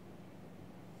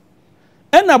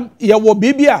ena ye wo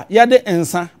bibi a ye de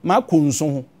ensa ma konso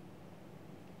ho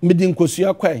medi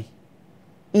nkosua kwai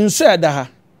nso eda ha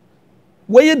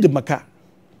waye de maka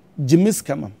jimis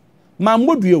kama ma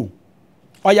modue o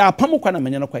oya apam kwa na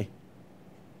menye no kwai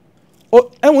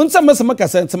o enwo nsa mesema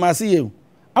kasa ntemase ye o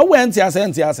awo enti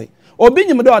ase obi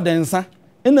nyim de odensa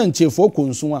ena nchefo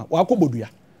konso a wakobodua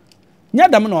nya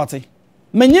dam na ote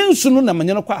menye nsunu na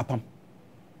menye no kwa apam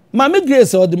Maame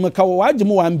Grace odi meka wo wagye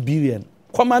mo 1 billion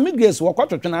kwa Maame Grace wo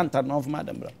kwatwetwe na anta na of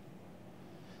madam bra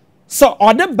so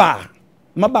ode ba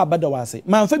maba da wase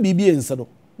manfa bibi ensedo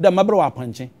da mabra wa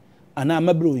panche ana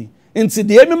mabra yi nti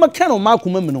de emi meka no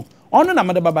makoma mi no ono na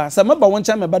made baba sa maba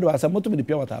woncha me bada wase moto me de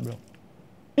pia wata bra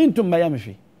intum maya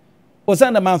mehwe o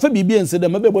san da manfa bibi ensedo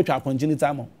mabe botwa akonche ni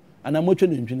tamo ana motwe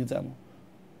no ntwe ni tamo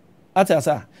ata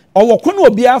sa owo kono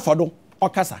obi afodo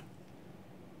okasa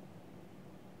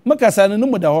makasa no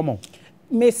mu da homo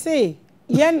me say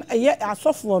yen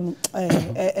asofo no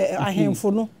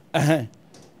ahemfo no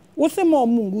wo se mo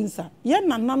mungu nsa yen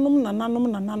nananom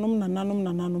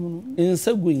no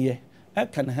insagunye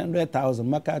aka na 100,000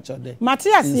 maka chode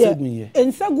Matias ye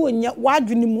insagunye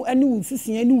wadwene mu ani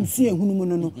ususuye ni usu ehunu mu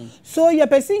no so ye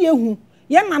pesi ye hu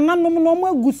ye nananom no mo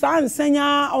agusa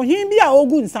ansanya ohin bi a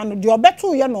ogu nsa no de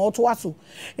obeto ye no oto aso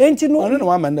enti no ono no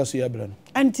wa manda so ye bra no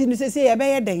anti no se ye be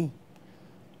ye den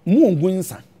mu ngu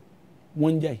nsa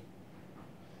wonjai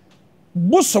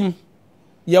bosom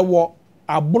ye wo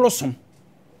abrosom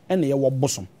ene ye wo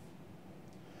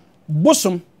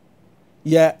bosom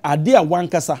ye ade a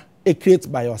wankasa e create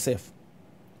by yourself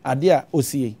ade a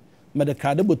osie me de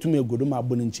kade botum egodo ma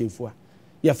abon nchefu a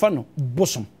ye fa no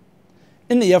bosom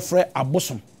ene ye frɛ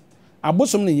abosom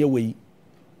ne ye weyi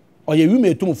oye wi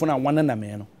metumfo na wana na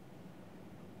me no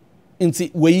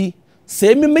nti weyi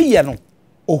se me ye no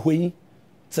ohweyi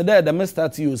se da the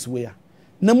start use we a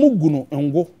na mugu no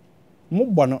ngo mu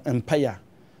bɔ no empire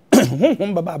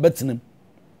honhom baba abetinam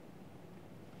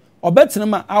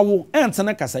obetinam awo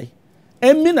entene kasai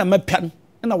emi na mapian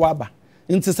na waba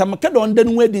nti samaka do nda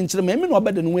no wedi nkyerem emi na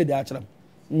obeda no wedi akyerem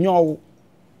nyowo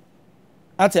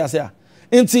ate ase a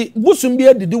nti busum bi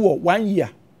edidi wo 1 year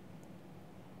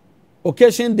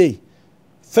occasion day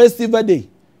festival day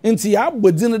nti ya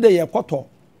abodin de ye kwoto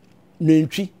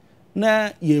nantwi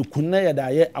na ye kunna ye da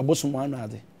ye abosum anu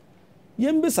ade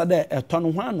yembisa de eto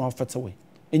no ho ana ofetewe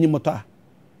enyimoto a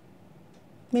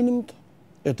menimto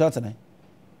eto atene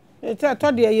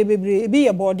eto de ye bebre ebi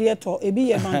ye bode eto ebi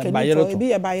ye mankani to ebi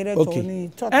ye bayere to ni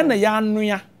to ena ya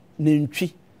anoa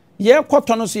nantwi ye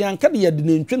kwoto no so yanka de ye de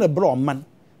nantwi na bro man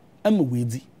ama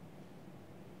wedi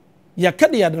ya ka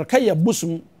de ya de ka ye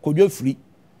busum kodwo firi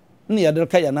na ye de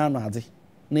ka ye na anu ade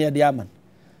na ye de aman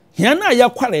hia na ya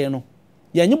kware no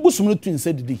ya nye busum no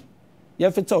twinse didi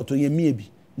ya feta oto ye mie bi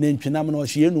na ntwenam na o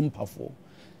hye enu mpafo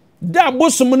da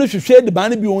busum no hwehwe de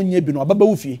ban bi onye bi no obaba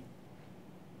wo fie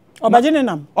obaje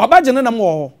ne nam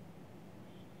wo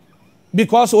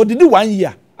because o didi 1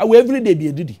 year awe every day bi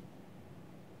edidi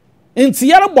nti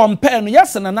yare bompe no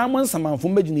yesena na amansamanfo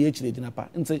magina ye kire gina pa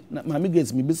nti Maame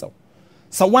Grace mi bisa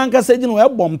sa wanka sa gina we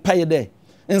bompe ye de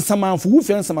nsamanfo wo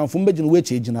fie nsamanfo magina we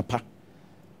kire gina pa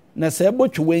na sa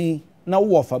ebotwe na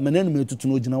wo fa mananu metutu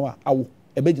no gina wa awo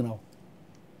ebe gina wo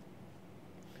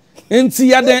enti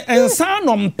ya de ensa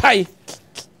no mpai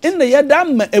inna ya da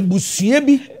ma ebusua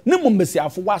bi ne mu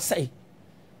mbesiafo wasai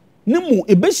ne mu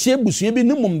ebehye ebusua bi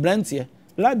ne mu mbrantie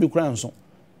labi kura nso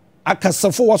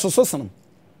akasafo wososo sanam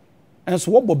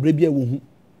enso wo bobre bi a wo hu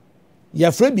ya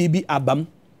frɛ bibi abam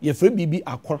ya frɛ bibi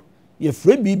akor ya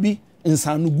frɛ bibi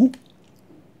nsanugu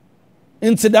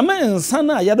enti da ma ensa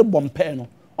na ya de bompe no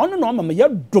ono no ma ya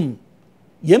dum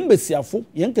ye mbesiafo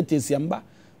ye nkatesiamba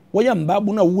woyɛ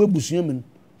mbabu na wo ebusua mu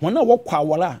wɔn a wɔkɔ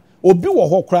awara obi wɔ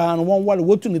hɔ koraa no wɔn wale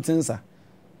wotu ne tensa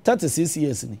 36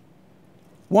 years ni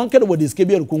wɔn kɛde wɔ disike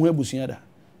bi ɛrekɔ ho ebusua da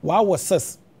wɔawɔ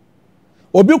 6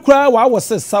 obi koraa wɔawɔ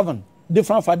 6-7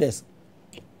 different fathers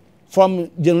from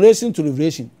generation to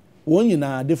generation wɔn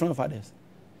nyinaa different fathers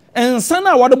ɛnsa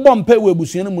na wɔde bɔ mpa wɔ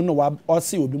ebusua no mu no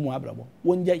ɔse obi mu abrabɔ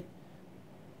wɔn gyae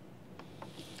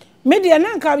media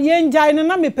nanka yenjai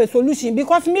na me pe solution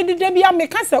because me de bia me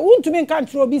ka se untumi nka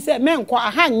ntro bi se me nkɔ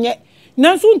aha nye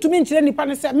nanso untumi nkyere nipa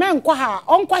ne se me nkɔ ha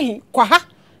onkɔ he kɔ ha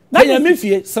na nya me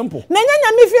fie simple na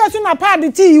nya me fie so na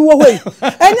pad ti wo hoi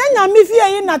enya nya me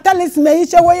fie yi na talisman yi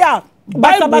hye wo ya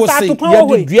basa basa to pa wo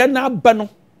hoi dua na aba no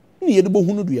ne ye de bo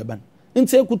hunu dua ba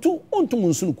nti ekutu untum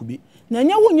nsunu kubi na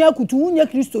nya wo nya kutu wo nya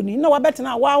kristoni na wa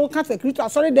betena wa wo ka se kristo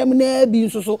asori dem na bi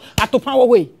nsoso atopa wo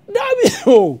hoi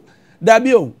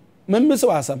dabi o membe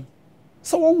so asam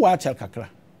so wo wa achal kakra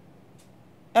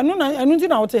enu nti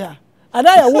na wote ha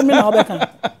ada ya wo me na obeka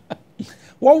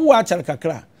wo wa achal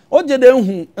kakra o je de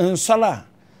hu nsala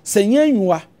senya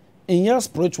nwua enya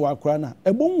spiritual akra na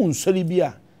ebo hu nsori bi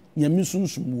a nyame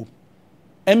sunsunwo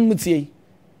emtie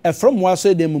from wa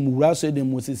so de mu wura so de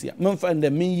mu sisia memfa nde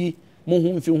menyi mo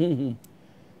hu mfi hu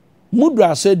mudu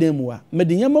aso de mu a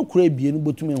mede nyama kura bie no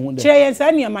botum ehu de kire yen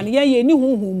sa ne ma ne ye ni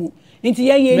hu mu nti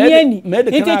ye ni ani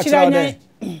nti kire nya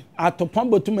atopan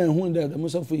botum ehu de mo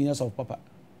so fu yin so papa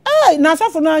na so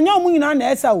fu na anya mu nyina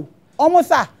na esa o omo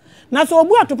sa na so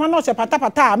obu atopan no se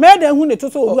patapata me de hu ne to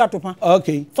so obu atopan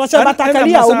okay so se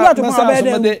batakari a obu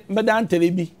atopan me de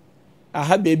antele bi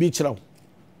aha baby kirawo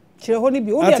kire ho ni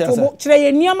bi o de to kire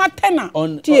ye niama tena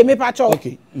ti ye me pa cho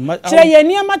okay kire ye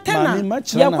niama tena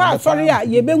ye kwa sorry a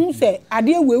ye be hu se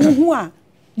ade ewe hu a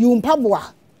yumpa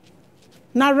boa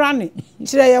na rane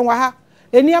kire ye wa ha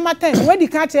eniama ten we di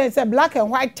ka kire se black and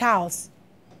white tiles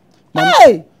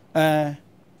hey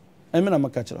emina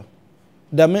makachira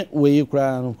dame we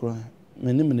kura no kura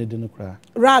meni meni de no kura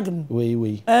rag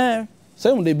we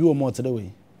say mo de bi o mo tede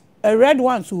we a red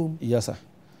one so yes sir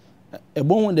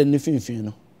ebon won de ne finfin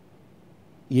no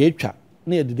ye twa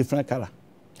na ye different color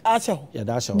acho ya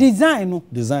da acho design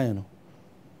no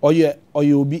oye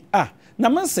obi na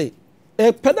man say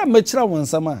peda machira won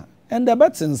sama and the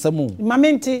bet nsamo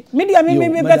mamenti media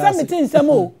me better me tin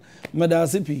nsamo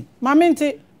medasipi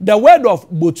mamenti the word of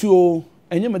botuo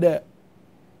enye me de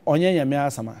onye nyame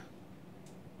asama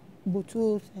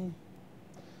botuo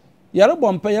yare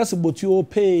bompa yas botuo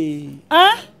pe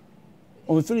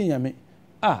on firi nyame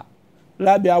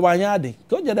labia wanya de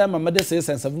ko jeda ma mede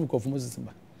 6-7 ko fumo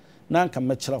sisimba na nka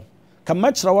machiraw ka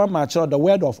machiraw ma chiraw the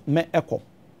word of me ekom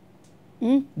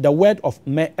the word of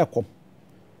me ekom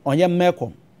onye me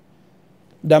ekom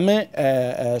da me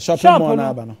shopping mall na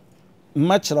aba no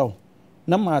machiraw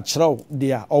na ma chiraw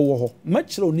dia owo ho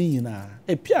machiraw ni nyina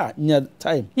epia nya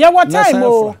time ya what time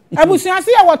o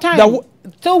abusuase ya what time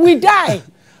till we die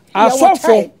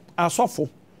asofo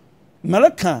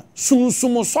America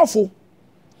sunsumo sofo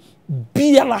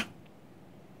biala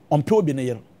onpe obi ne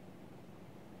yero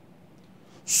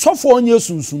sofo onye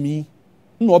sunsumi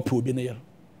na ope obi ne yero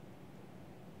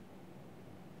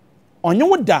onye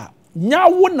woda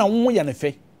nyawo na wo ya ne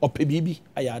fe ope bibi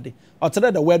ayade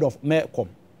otere the word of mekom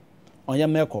onye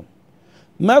mekom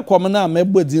na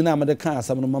mebodi na amede kan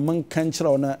asam no man kan kire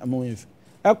ona amonyefi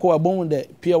eko abon de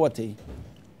pure water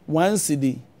 1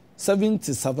 cedi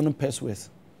 77 pesos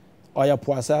oya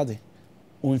poasade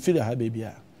onfiri ha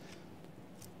bebia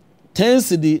 10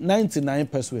 cedi 99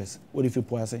 pesos what if you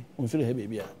poase onfiri ha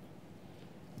bebia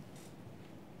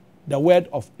the word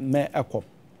of mekom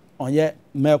onye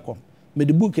mekom me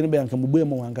the book ni be anka mugbe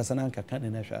mo wankasa na anka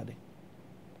kan na hwade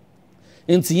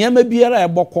enti yema biara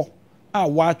ebokọ a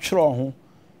wa twere ho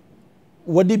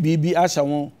wodi bibi ahya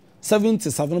won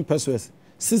 77 pesos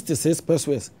 66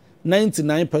 pesos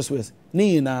 99 pesos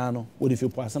ni nyina no wodi fi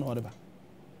poase na wode ba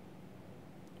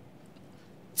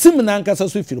tim na ankasa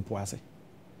so fi poase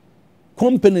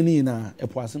company ni nyina e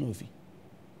poase na ofi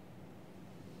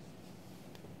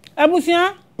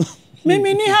abusia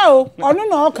mimi ni ha o onu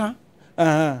na oka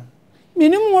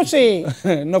minim wo se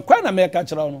no kwa na me ka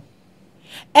kira no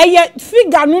eye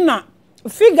figure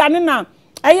na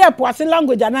eye poase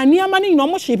language na niama ni no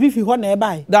mo shepi fi ho na e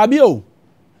bai dabi o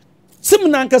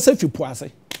tim na ankasa fi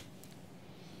poase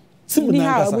tim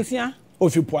na ankasa abusia o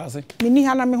fi poase mini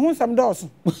ha na me hu sam dos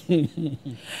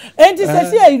enti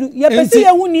sesi ye pese ye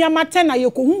hu niama te na ye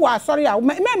ko hu wa sorry a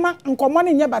me ma nkomo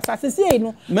ne nye basa sesi e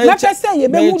no me pese ye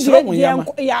be hu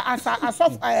de ya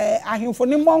asof ahemfo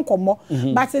ne mo nkomo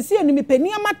ba sesi e no me pe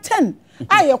niama 10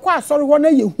 a ye kwa sorry ho na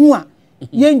ye hu a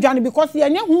ye ndwane because ye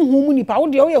nya hu mu nipa wo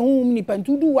de wo ye hu mu nipa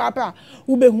ntudu wa pa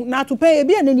wo be hu na to pe e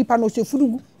bi na nipa no se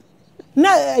furugu na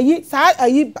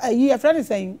ayi a friend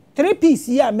saying 3 piece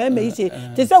ya me che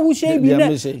te say wo shey bi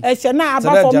na e che na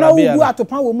aba from na wo bu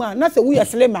atopa wo mu a na say wo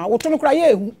yeslem a wo to no kra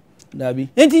ye ehu dabi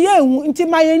enti ye ehu enti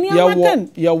mayeni amaten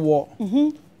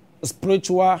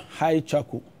spiritual high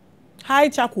chako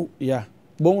yeah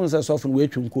bon say so fun we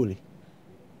twin kole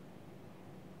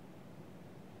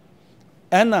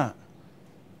ana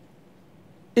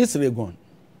Israel gone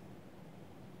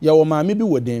ya wo maame bi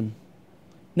wodem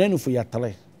na nufu ya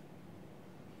tale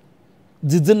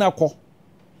didi na kɔ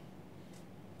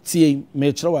tie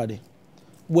me kyerewade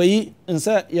weyi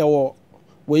nsa ya wo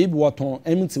weyi bi waton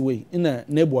empty way ina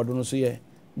neighborhood no so ye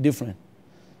different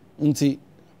nti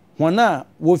hona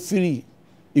wo firi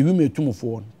ewi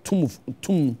metumfo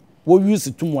tum wo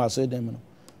use tum aso dem no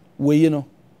weyi no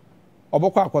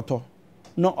obokɔ akoto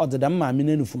no odeda maame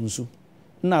na nufu nsu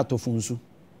na atofu nsu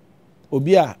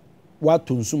obi a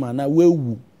wato nsu ma na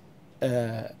wewu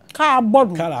ka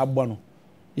abɔno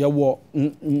yɛwɔ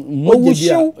mmɔgye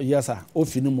bia yɛsa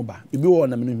ofi no mu ba bibi wɔ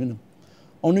na mene hwenu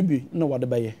ɔno bi na wɔde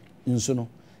bɛyɛ nsu no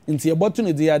nti yɛbɔto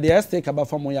ne dia de ɛste ka ba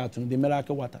fa mo yɛ ato no de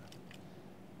miracle water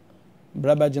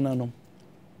braba gyina no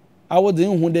awo de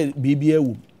hu de bibia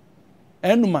ewu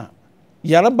enuma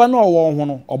yareba na ɔwɔ ho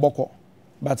no ɔbɔkɔ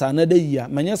bata na da yia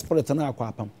manya spirit na akɔ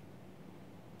apam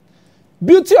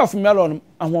beauty of melon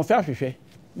ahofe ahwehwɛ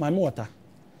maame water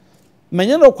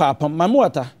manya no kɔ apam maame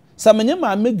water sa manya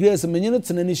Maame Grace manya no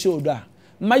tena ni show do a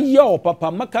maye o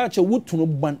papa maka ache wutunu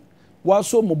ban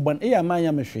waso mo ban e ya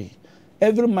manya mehwe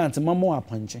every month mamo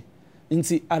apanche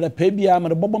nti adapa bia ma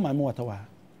bobo Maame water wa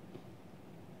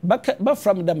ba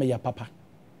from da me ya papa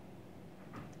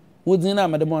wodin na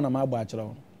ma de mo na ma agba akere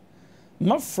wo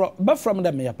ba from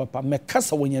da me ya papa me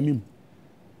kasa wonyamim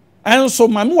enso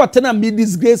Maame water na me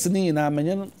disgrace ni na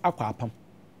manya akwa apam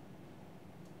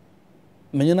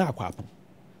manya na akwa apam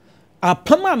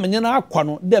apam a menye na akwa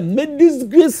no de me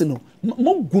disgrace no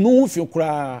mo gunu ho fi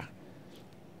kura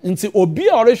nti obi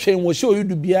a orehwe wo hye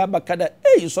oyudu bia bakada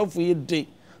sofo yi de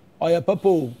oya papa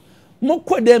o mo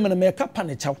kwede me na me ka pa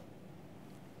ne chaw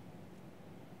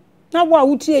na wo a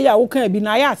wutie ya wo kan bi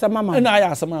na ya asama ma na ya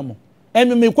asama mo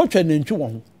me kwatwa nantwi wo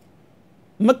ho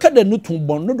me kada no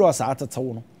tunbon no do sa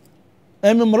atetewo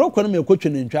no me rokwa no me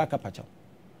kwatwa nantwi aka pa chaw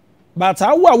but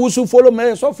how are we so follow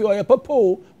me so for your papa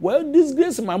well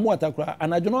disgrace Maame water kra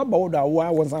anajono ba wo da wo a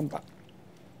wonsampa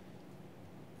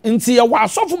nti ya wa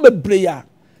sofo bebre ya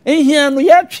ehia no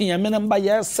ya twe me namba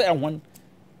ya se hon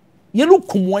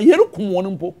yerukum won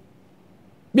mpo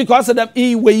because of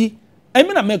them we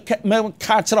na me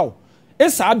ka kirawo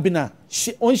esa abina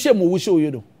on hye mo wo hye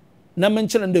oyedo na me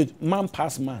nkire nde man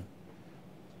pass man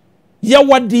ya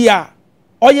wadia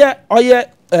oye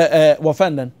wo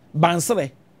fendan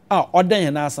bansere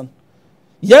odan na asan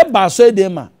ye ba so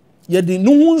edema ye di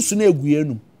nuhu nsu na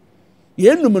egu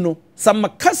yenum no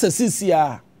samakasa sisi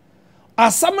a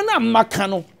asam na maka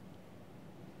no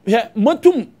ye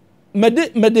motum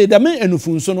mede da men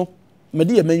enufu nsu no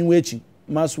mede ye manyu echi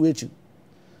maso echi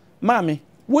maame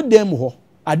wo dem ho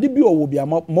ade bi owo bia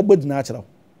mobodina a kira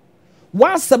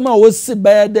wa asam a wosi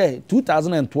ba de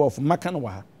 2012 maka no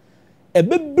wa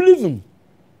ebe believe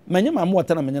manye Maame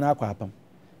water na manye na akwa apam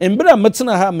embra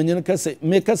metena ha menyen kase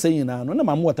me kase yina no na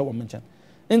Maame water wo menchen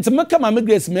enti meka Maame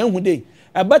Grace me hu de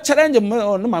aba challenge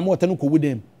no Maame water no ko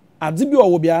wudem ade bi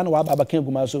owo bia na wa baba kan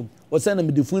guma so o se na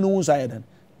me defun no hunso ayedan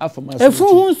afama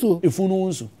so efun no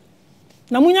hunso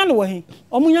na munya no wo he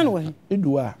o munya no wo he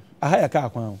eduwa aha ya ka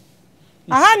akwan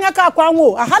aha nya ka akwan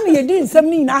wo aha ne yedi nsem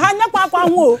ni na aha nya kwa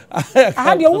akwan wo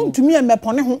aha de wo ntumi e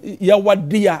mepone ho ya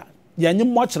wade ya nyi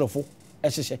mokyerefo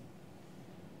ehyehyɛ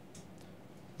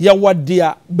ya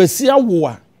wadia besia wo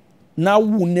a na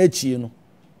wo na chie no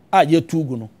a ye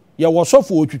tugu no ya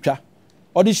wosofo otwitwa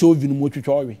odi hye ovinu mo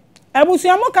otwitwa owe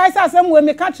abusia mo kai sa asem we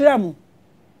me ka kire mu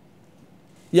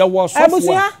ya wosofo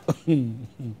abusia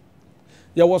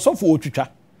ya wosofo otwitwa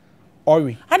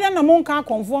owe ada na mo nka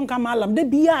konfo nka malam de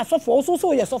bia asofo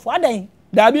so ye sofo adan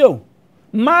da bi o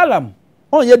malam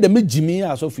on ye de me jimi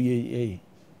asofo ye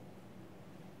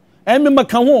emi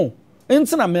maka ho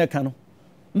entina meka no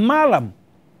malam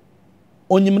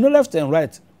onyim no left and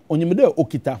right onyim de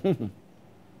okita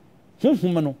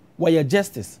no why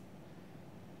justice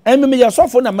me ya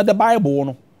sofo na me the bible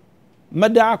no me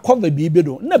da cover bibi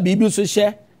do na bibi so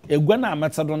hye egwa na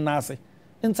amete do na ase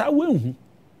nta wenhu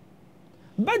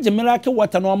baje miracle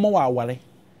water no mo wa aware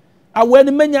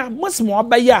awani menya musimo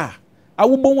obaya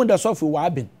awubon da sofo wa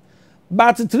abin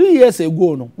but 3 years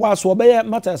ago no was obaya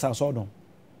matters asodon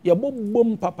ye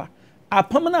bobom papa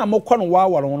apam na amokọ no wa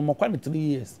aware no mokọ 3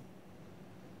 years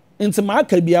nti ma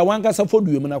aka bia wanka sa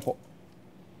foduem na kọ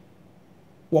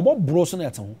wo bo bro so na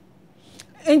ete ho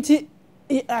nti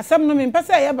asem no me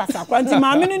pese ye basa kwanti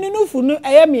maame no nufu no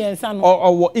eye miensa no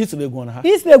owo East Legon ha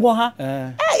East Legon ha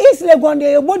East Legon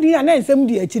de ebodi ya na ensem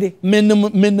di akire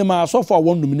menim asofo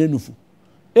awon num na nufu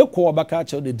ekwo obaka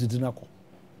che de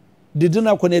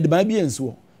didinako na ediba bi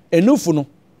enso enufu no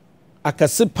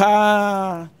akase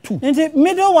pa tu nti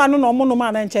middle one no omo no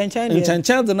ma na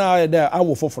nchenchen de na de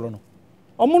awo foforo no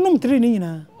omo num 3 ni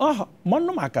nyina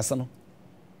monum akase no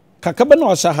kakaba na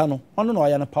osha ha no ono na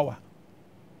oya na power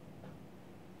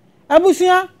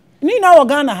abusia ni na wo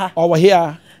Ghana ha owo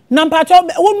hia na mpacho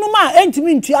wonum a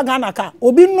entimi ntua Ghana ka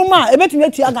obi num a ebetumi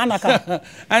atua Ghana ka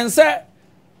anse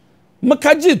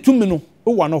makaji tumi no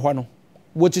wo no ho no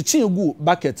wo chichi egu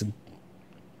bucket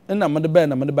na mede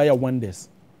ba ya wonders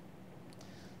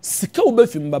sika wo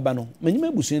bafim baba no manyima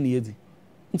ebusuan ne yedi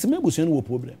nti me ebusuan wo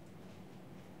problem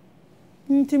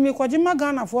nti me kwaje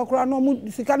Ghana fo akura no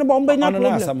mu sika ne bomba nya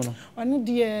problem onu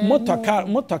de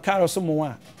motor so mo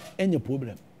a enye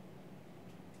problem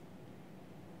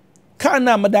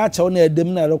kana meda acha na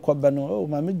edem na rekoba no oh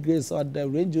Maame Grace or the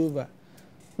Range Rover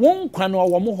won kwa no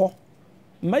wo mo ho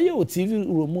maye o TV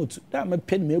remote da me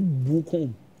pen me bu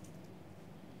kom.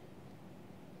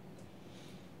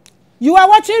 You are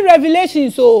watching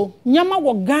Revelations, so nyama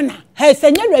wo Ghana. Hey,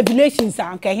 senye Revelations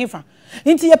anka hefa.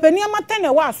 Nti ye pani amata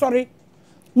na wa sorry.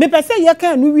 Me pese ye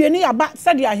kan no wie ne ya ba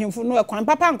sade ahemfo no ekwan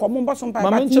papa nko mo mboso mpa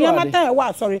ba nyama ta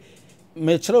wa sorry.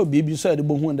 Me kire obibi so de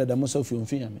bohu ndada mo so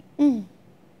fiomfi ame.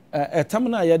 Etam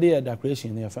na ye de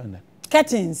decoration ne fa nda.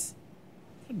 Curtains.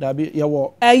 Dabi ye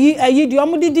wo ayi de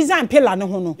omo de design pillar ne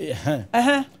ho no.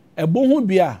 Ebohu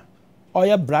bia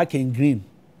oye black and green.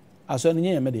 Aso ne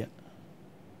nye me de.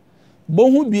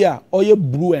 Bohu bia oye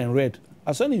blue and red.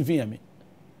 Aso ne mfi ame.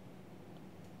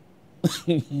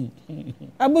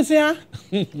 Abusia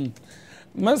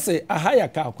Mase ahaya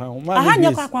ka kwan ma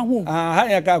ahanya ka kwan ho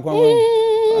ahaya ka kwan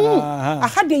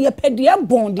aha de ye pede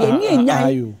bon de ni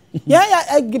enyan ya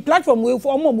platform we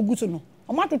for omo muguso no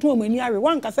omo atoto omo ani awe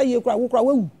wan kasa ye kura wo kura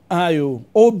wewu ayo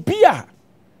obia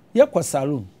ye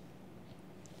kwasalo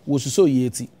wo suso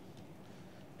yeti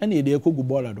ene ye de ekogu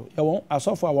bola do ye won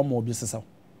asofo a wo ma obi sesaw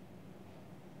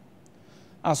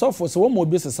asofo se wo ma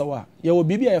obi sesaw a ye wo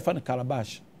bibia ye fa ne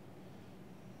calabash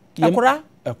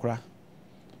ekura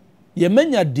ye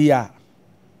menya dia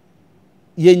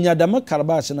ye nyadama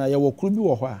calabash na ye wo kuru bi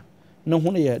wo ho a ne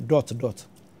ho ye dot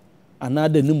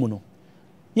anada nimu no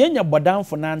ye nya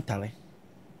bodanfo na ntare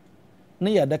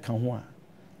ne ye de ka ho a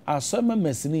asoma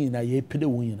masini na ye pede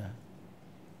wo nyina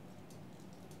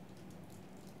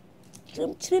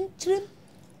trim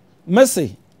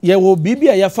mese ye wo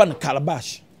bibia ye fa ne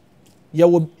calabash ye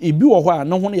wo ebi wo ho a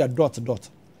ne ho ye dot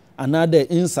anada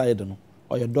inside no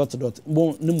or your dot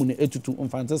bon nimu etutu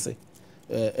mfante se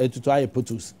etutu aye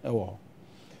potus ewo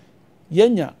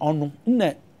yenya onu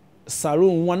na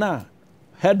salon wana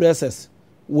hairdressers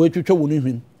wo etwetwe wo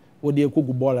nhwin wo de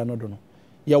ekogu bola no do no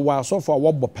ye wa asofo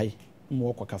wo bopai mo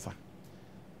wo kokafa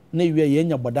na wie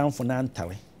yenya bodanfo na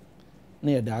ntare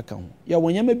na ye da aka ho ye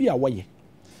wonyama bi a woye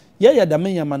ye da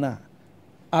menyama na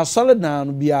asole na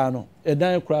no bia no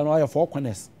edan kura no aye for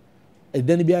corners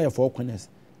edan bi aye for corners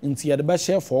nti yade ba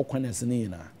share for corners ni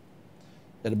na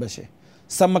yade ba share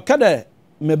samakada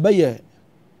me baye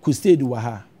kusted wa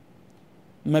ha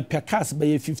me pekas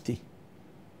baye 50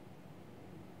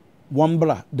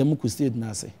 wambra dem kusted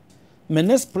na se me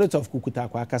ne spirit of kukuta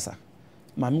kwa akasa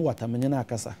mami wata menye na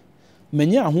akasa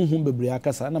menye ahonhom bebre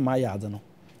akasa na ma ya ade no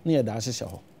na yade ahihye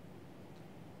ho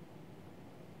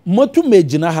motu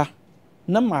megina ha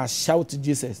na ma shout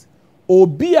Jesus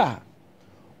obi a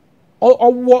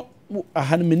owo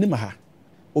ahan menim ha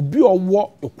obi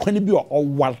owo ekwane bi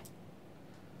owal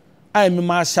ai me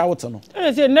ma shout no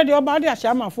say ne de oba de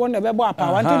ahyiamafo na bebo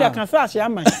apa wan to de kan so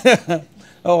ahyiaman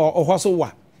so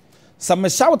wa some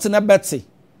shout na beti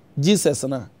Jesus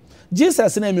na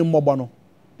me mmobo no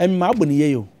em ma abone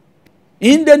yeyo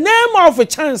in the name of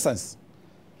chances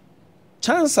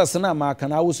na ma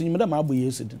kana awosu nyim da ma abo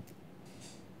Yesu din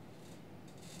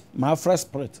ma fresh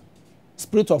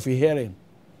spirit of hearing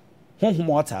honhom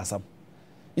wata asam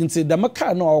nti da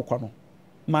maka na okwa no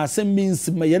ma asem means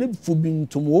ma yare fu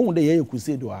bintum wo hu de ye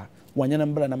crusade wa wanyana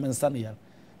mbra na mensa ne yar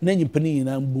na nyimpani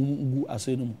nyina mbu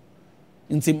aso enu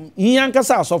nti yiyanka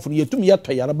sa asofo no yetum ye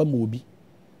toyare ba ma obi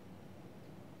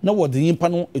na wo de nyimpa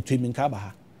no etuminka ba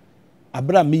ha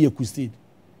abra me ye crusade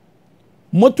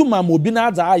motu ma obi na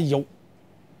adza ayew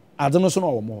ade no so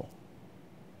no wo mo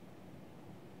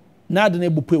na ade na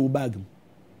ebupu ewu bag mu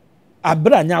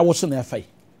abra nya wo so na efai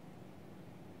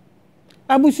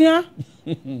abusia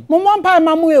momo mpa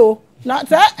mamu e o na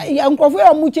ya nkofo e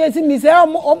omu chesi mi se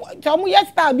omu ye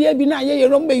star bi na ye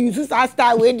rombe use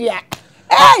star we dia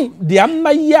hey di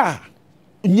amma ya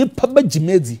nyipa ba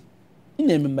jimedi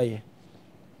ina ememeye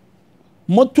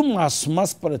motum asoma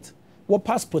spirit wo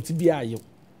passport bi ayo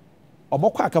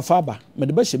obokwa akafa aba me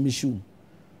de ba hye mishu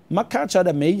maka cha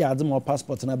da me yade mo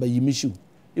passport na ba yi mishu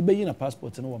ibe yi na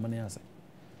passport na wo mane ase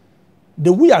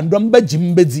the we andom ba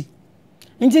jimbedi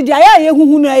nti dia ya ye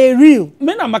huhu na ye real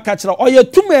me na maka kira oye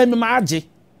tuma emem age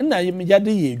na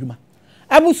yade ye adwuma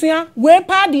abusuya we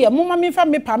pa de moma me fa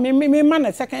me pa me ma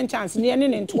na second chance ne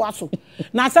ne nto aso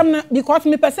na asem na because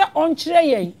me pese on kire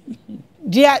yen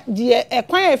dia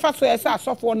ekwan e fa so esa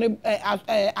asofo ne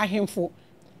ahemfo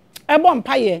ebo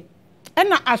mpa ye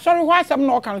na asori ho asem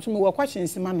na o kan so me we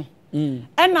questions ma no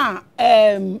na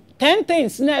 10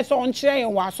 things na so on kire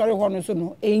yen wa asori ho no so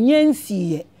no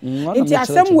enyansi ye enti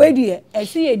asem we de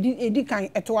esi edi kan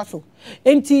eto aso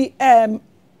enti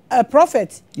a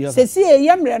prophet say see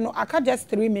yemre no aka just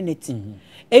 3 minutes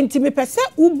enti me pese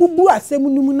ububu asem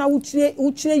numu na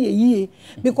uchire ye yie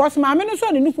because maame no so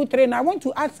ne nufu 3 na I want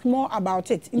to ask more about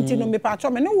it enti no me pa cho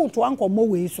me ne wo to ankomo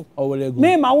we so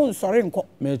me ma wo nsori nko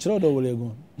me kire do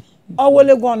wolego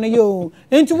owolego no yo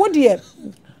enti wo de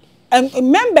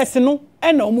members no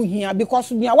e na omu hia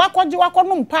because nia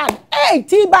wakono pad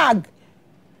tea bag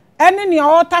ene nia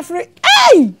otafre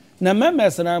na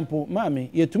members na mpo maame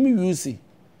yetumi use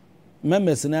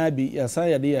members na bi yasa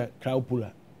ya de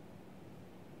crowdpula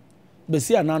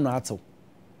besi anano ato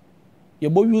ye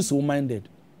bo use minded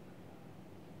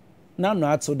nano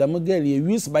ato da girl ye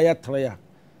use by ya trea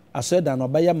aso da no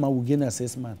ba ya ma wugin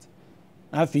assessment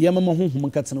afi ye mama honhum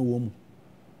katena wo mu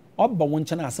oba won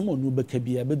chana asem onu beka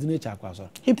bia bedine cha kwaso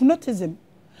hypnotism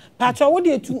patro wo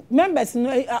de tu members no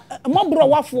mobro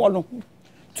wafo no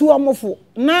tu omofo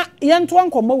na yento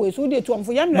ankomo we so de tu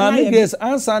omfo ya mra na Maame Grace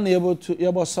answer na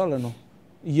yebo solo no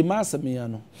yima asem ya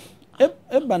no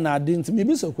eba na adinti me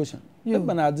bi so question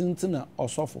eba na adinti na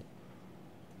osofo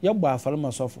yebo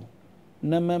afalema sofo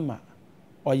na mema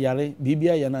oyare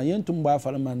bibia ya na yentum ba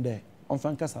afalema nde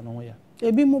onfa nkasa no ho ya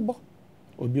ebi mo bo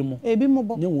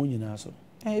nye wo nyina so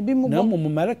ebi mo bo na mo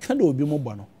America da obi mo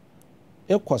bo no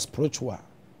ekọ spiritual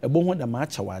ebo ho da ma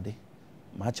achawade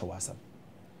ma achawasam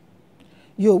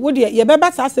yo wo de ye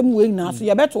beba sasem we nyina so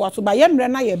ye beto aso ba ye mre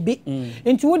na ye bi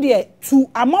enti wo de tu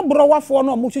amabro wafo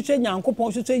no mo twetwe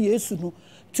nyankopon twetwe Yesu no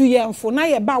tu ye mfo na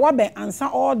ye ba wa be answer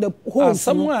all the whole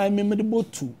some I me de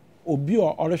botu obi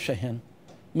o orehwe hen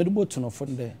me de botu no fo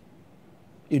de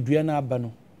edua na aba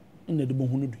no na de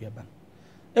bohu no dua ba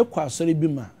ekwa asori bi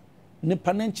ma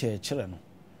nipa na nkyekere no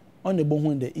on de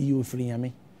bohu de iye ofiri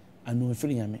nyame anu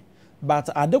ofiri nyame but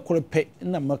adekore pe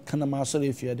na makana ma asori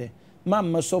efie de ma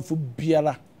masofu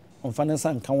biara onfa ne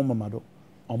san kan wo mamado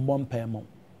onbo mpemo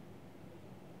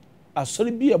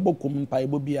asori bi ebokum mpa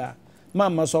ebo bia ma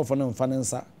masofu ne onfa ne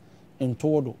nsa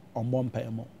ntodo onbo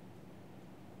mpemo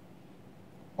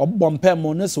obbo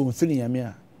mpemo ne so onfiri nyame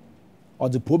a o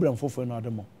de problem fofo na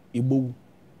odemo igbowu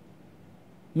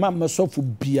ma masofu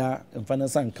bia onfa ne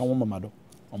san kan wo mamado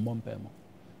onbo mpemo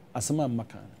asema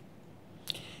makan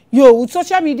yo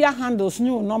social media handles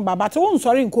new number but won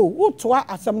sorry nko wo to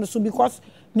asem no so because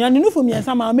nia nenu fo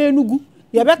miensa ma enugu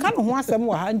ye be ka no ho asem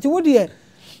wa ha nti wo de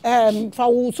fa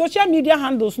wo social media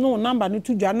handles no number no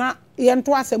to dwa na ye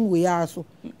nto asem we ya so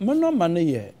my number no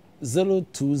ye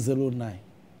 0209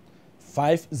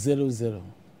 500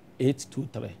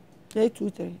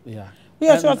 823 yeah we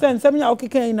are sure say nsem ya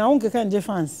okeke na onkeke nje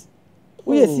fans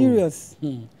we are serious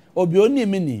obi oni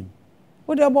emi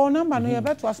what about number no you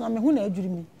better ask me who na adwiri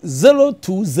me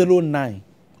 0209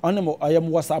 onem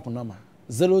ayam WhatsApp number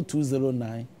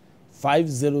 0209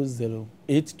 500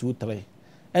 823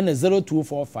 and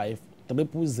 0245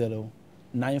 000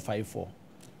 954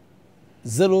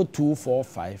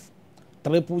 0245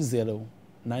 000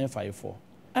 954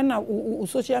 and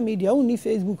social media only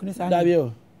Facebook ni sa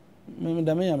dabio me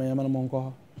dame yama no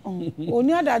monko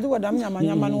oni adade wadam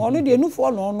nyama no ono de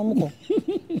enufo no ono mko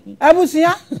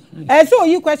abusia so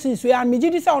yi questions we am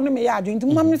gidi say ono me ya adwo nti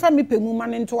mo fa me pemu ma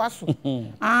ne nto aso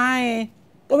ai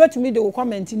obetumi de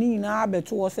comment ni nyina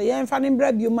abeto wo say yen fa ne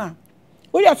bra bioma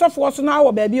wo ya sofo so na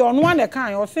wo ba bi ono wane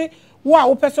kan wo say wo a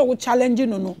wo pese wo challenge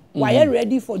no wa ye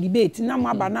ready for debate na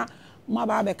maba na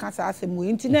maba be ka sa asem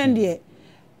we nti na de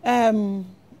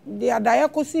the adaya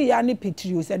kosi ya ni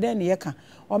petrio se den ye ka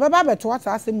obeba beto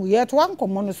asa asem we ye to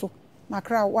ankomo no so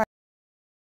makra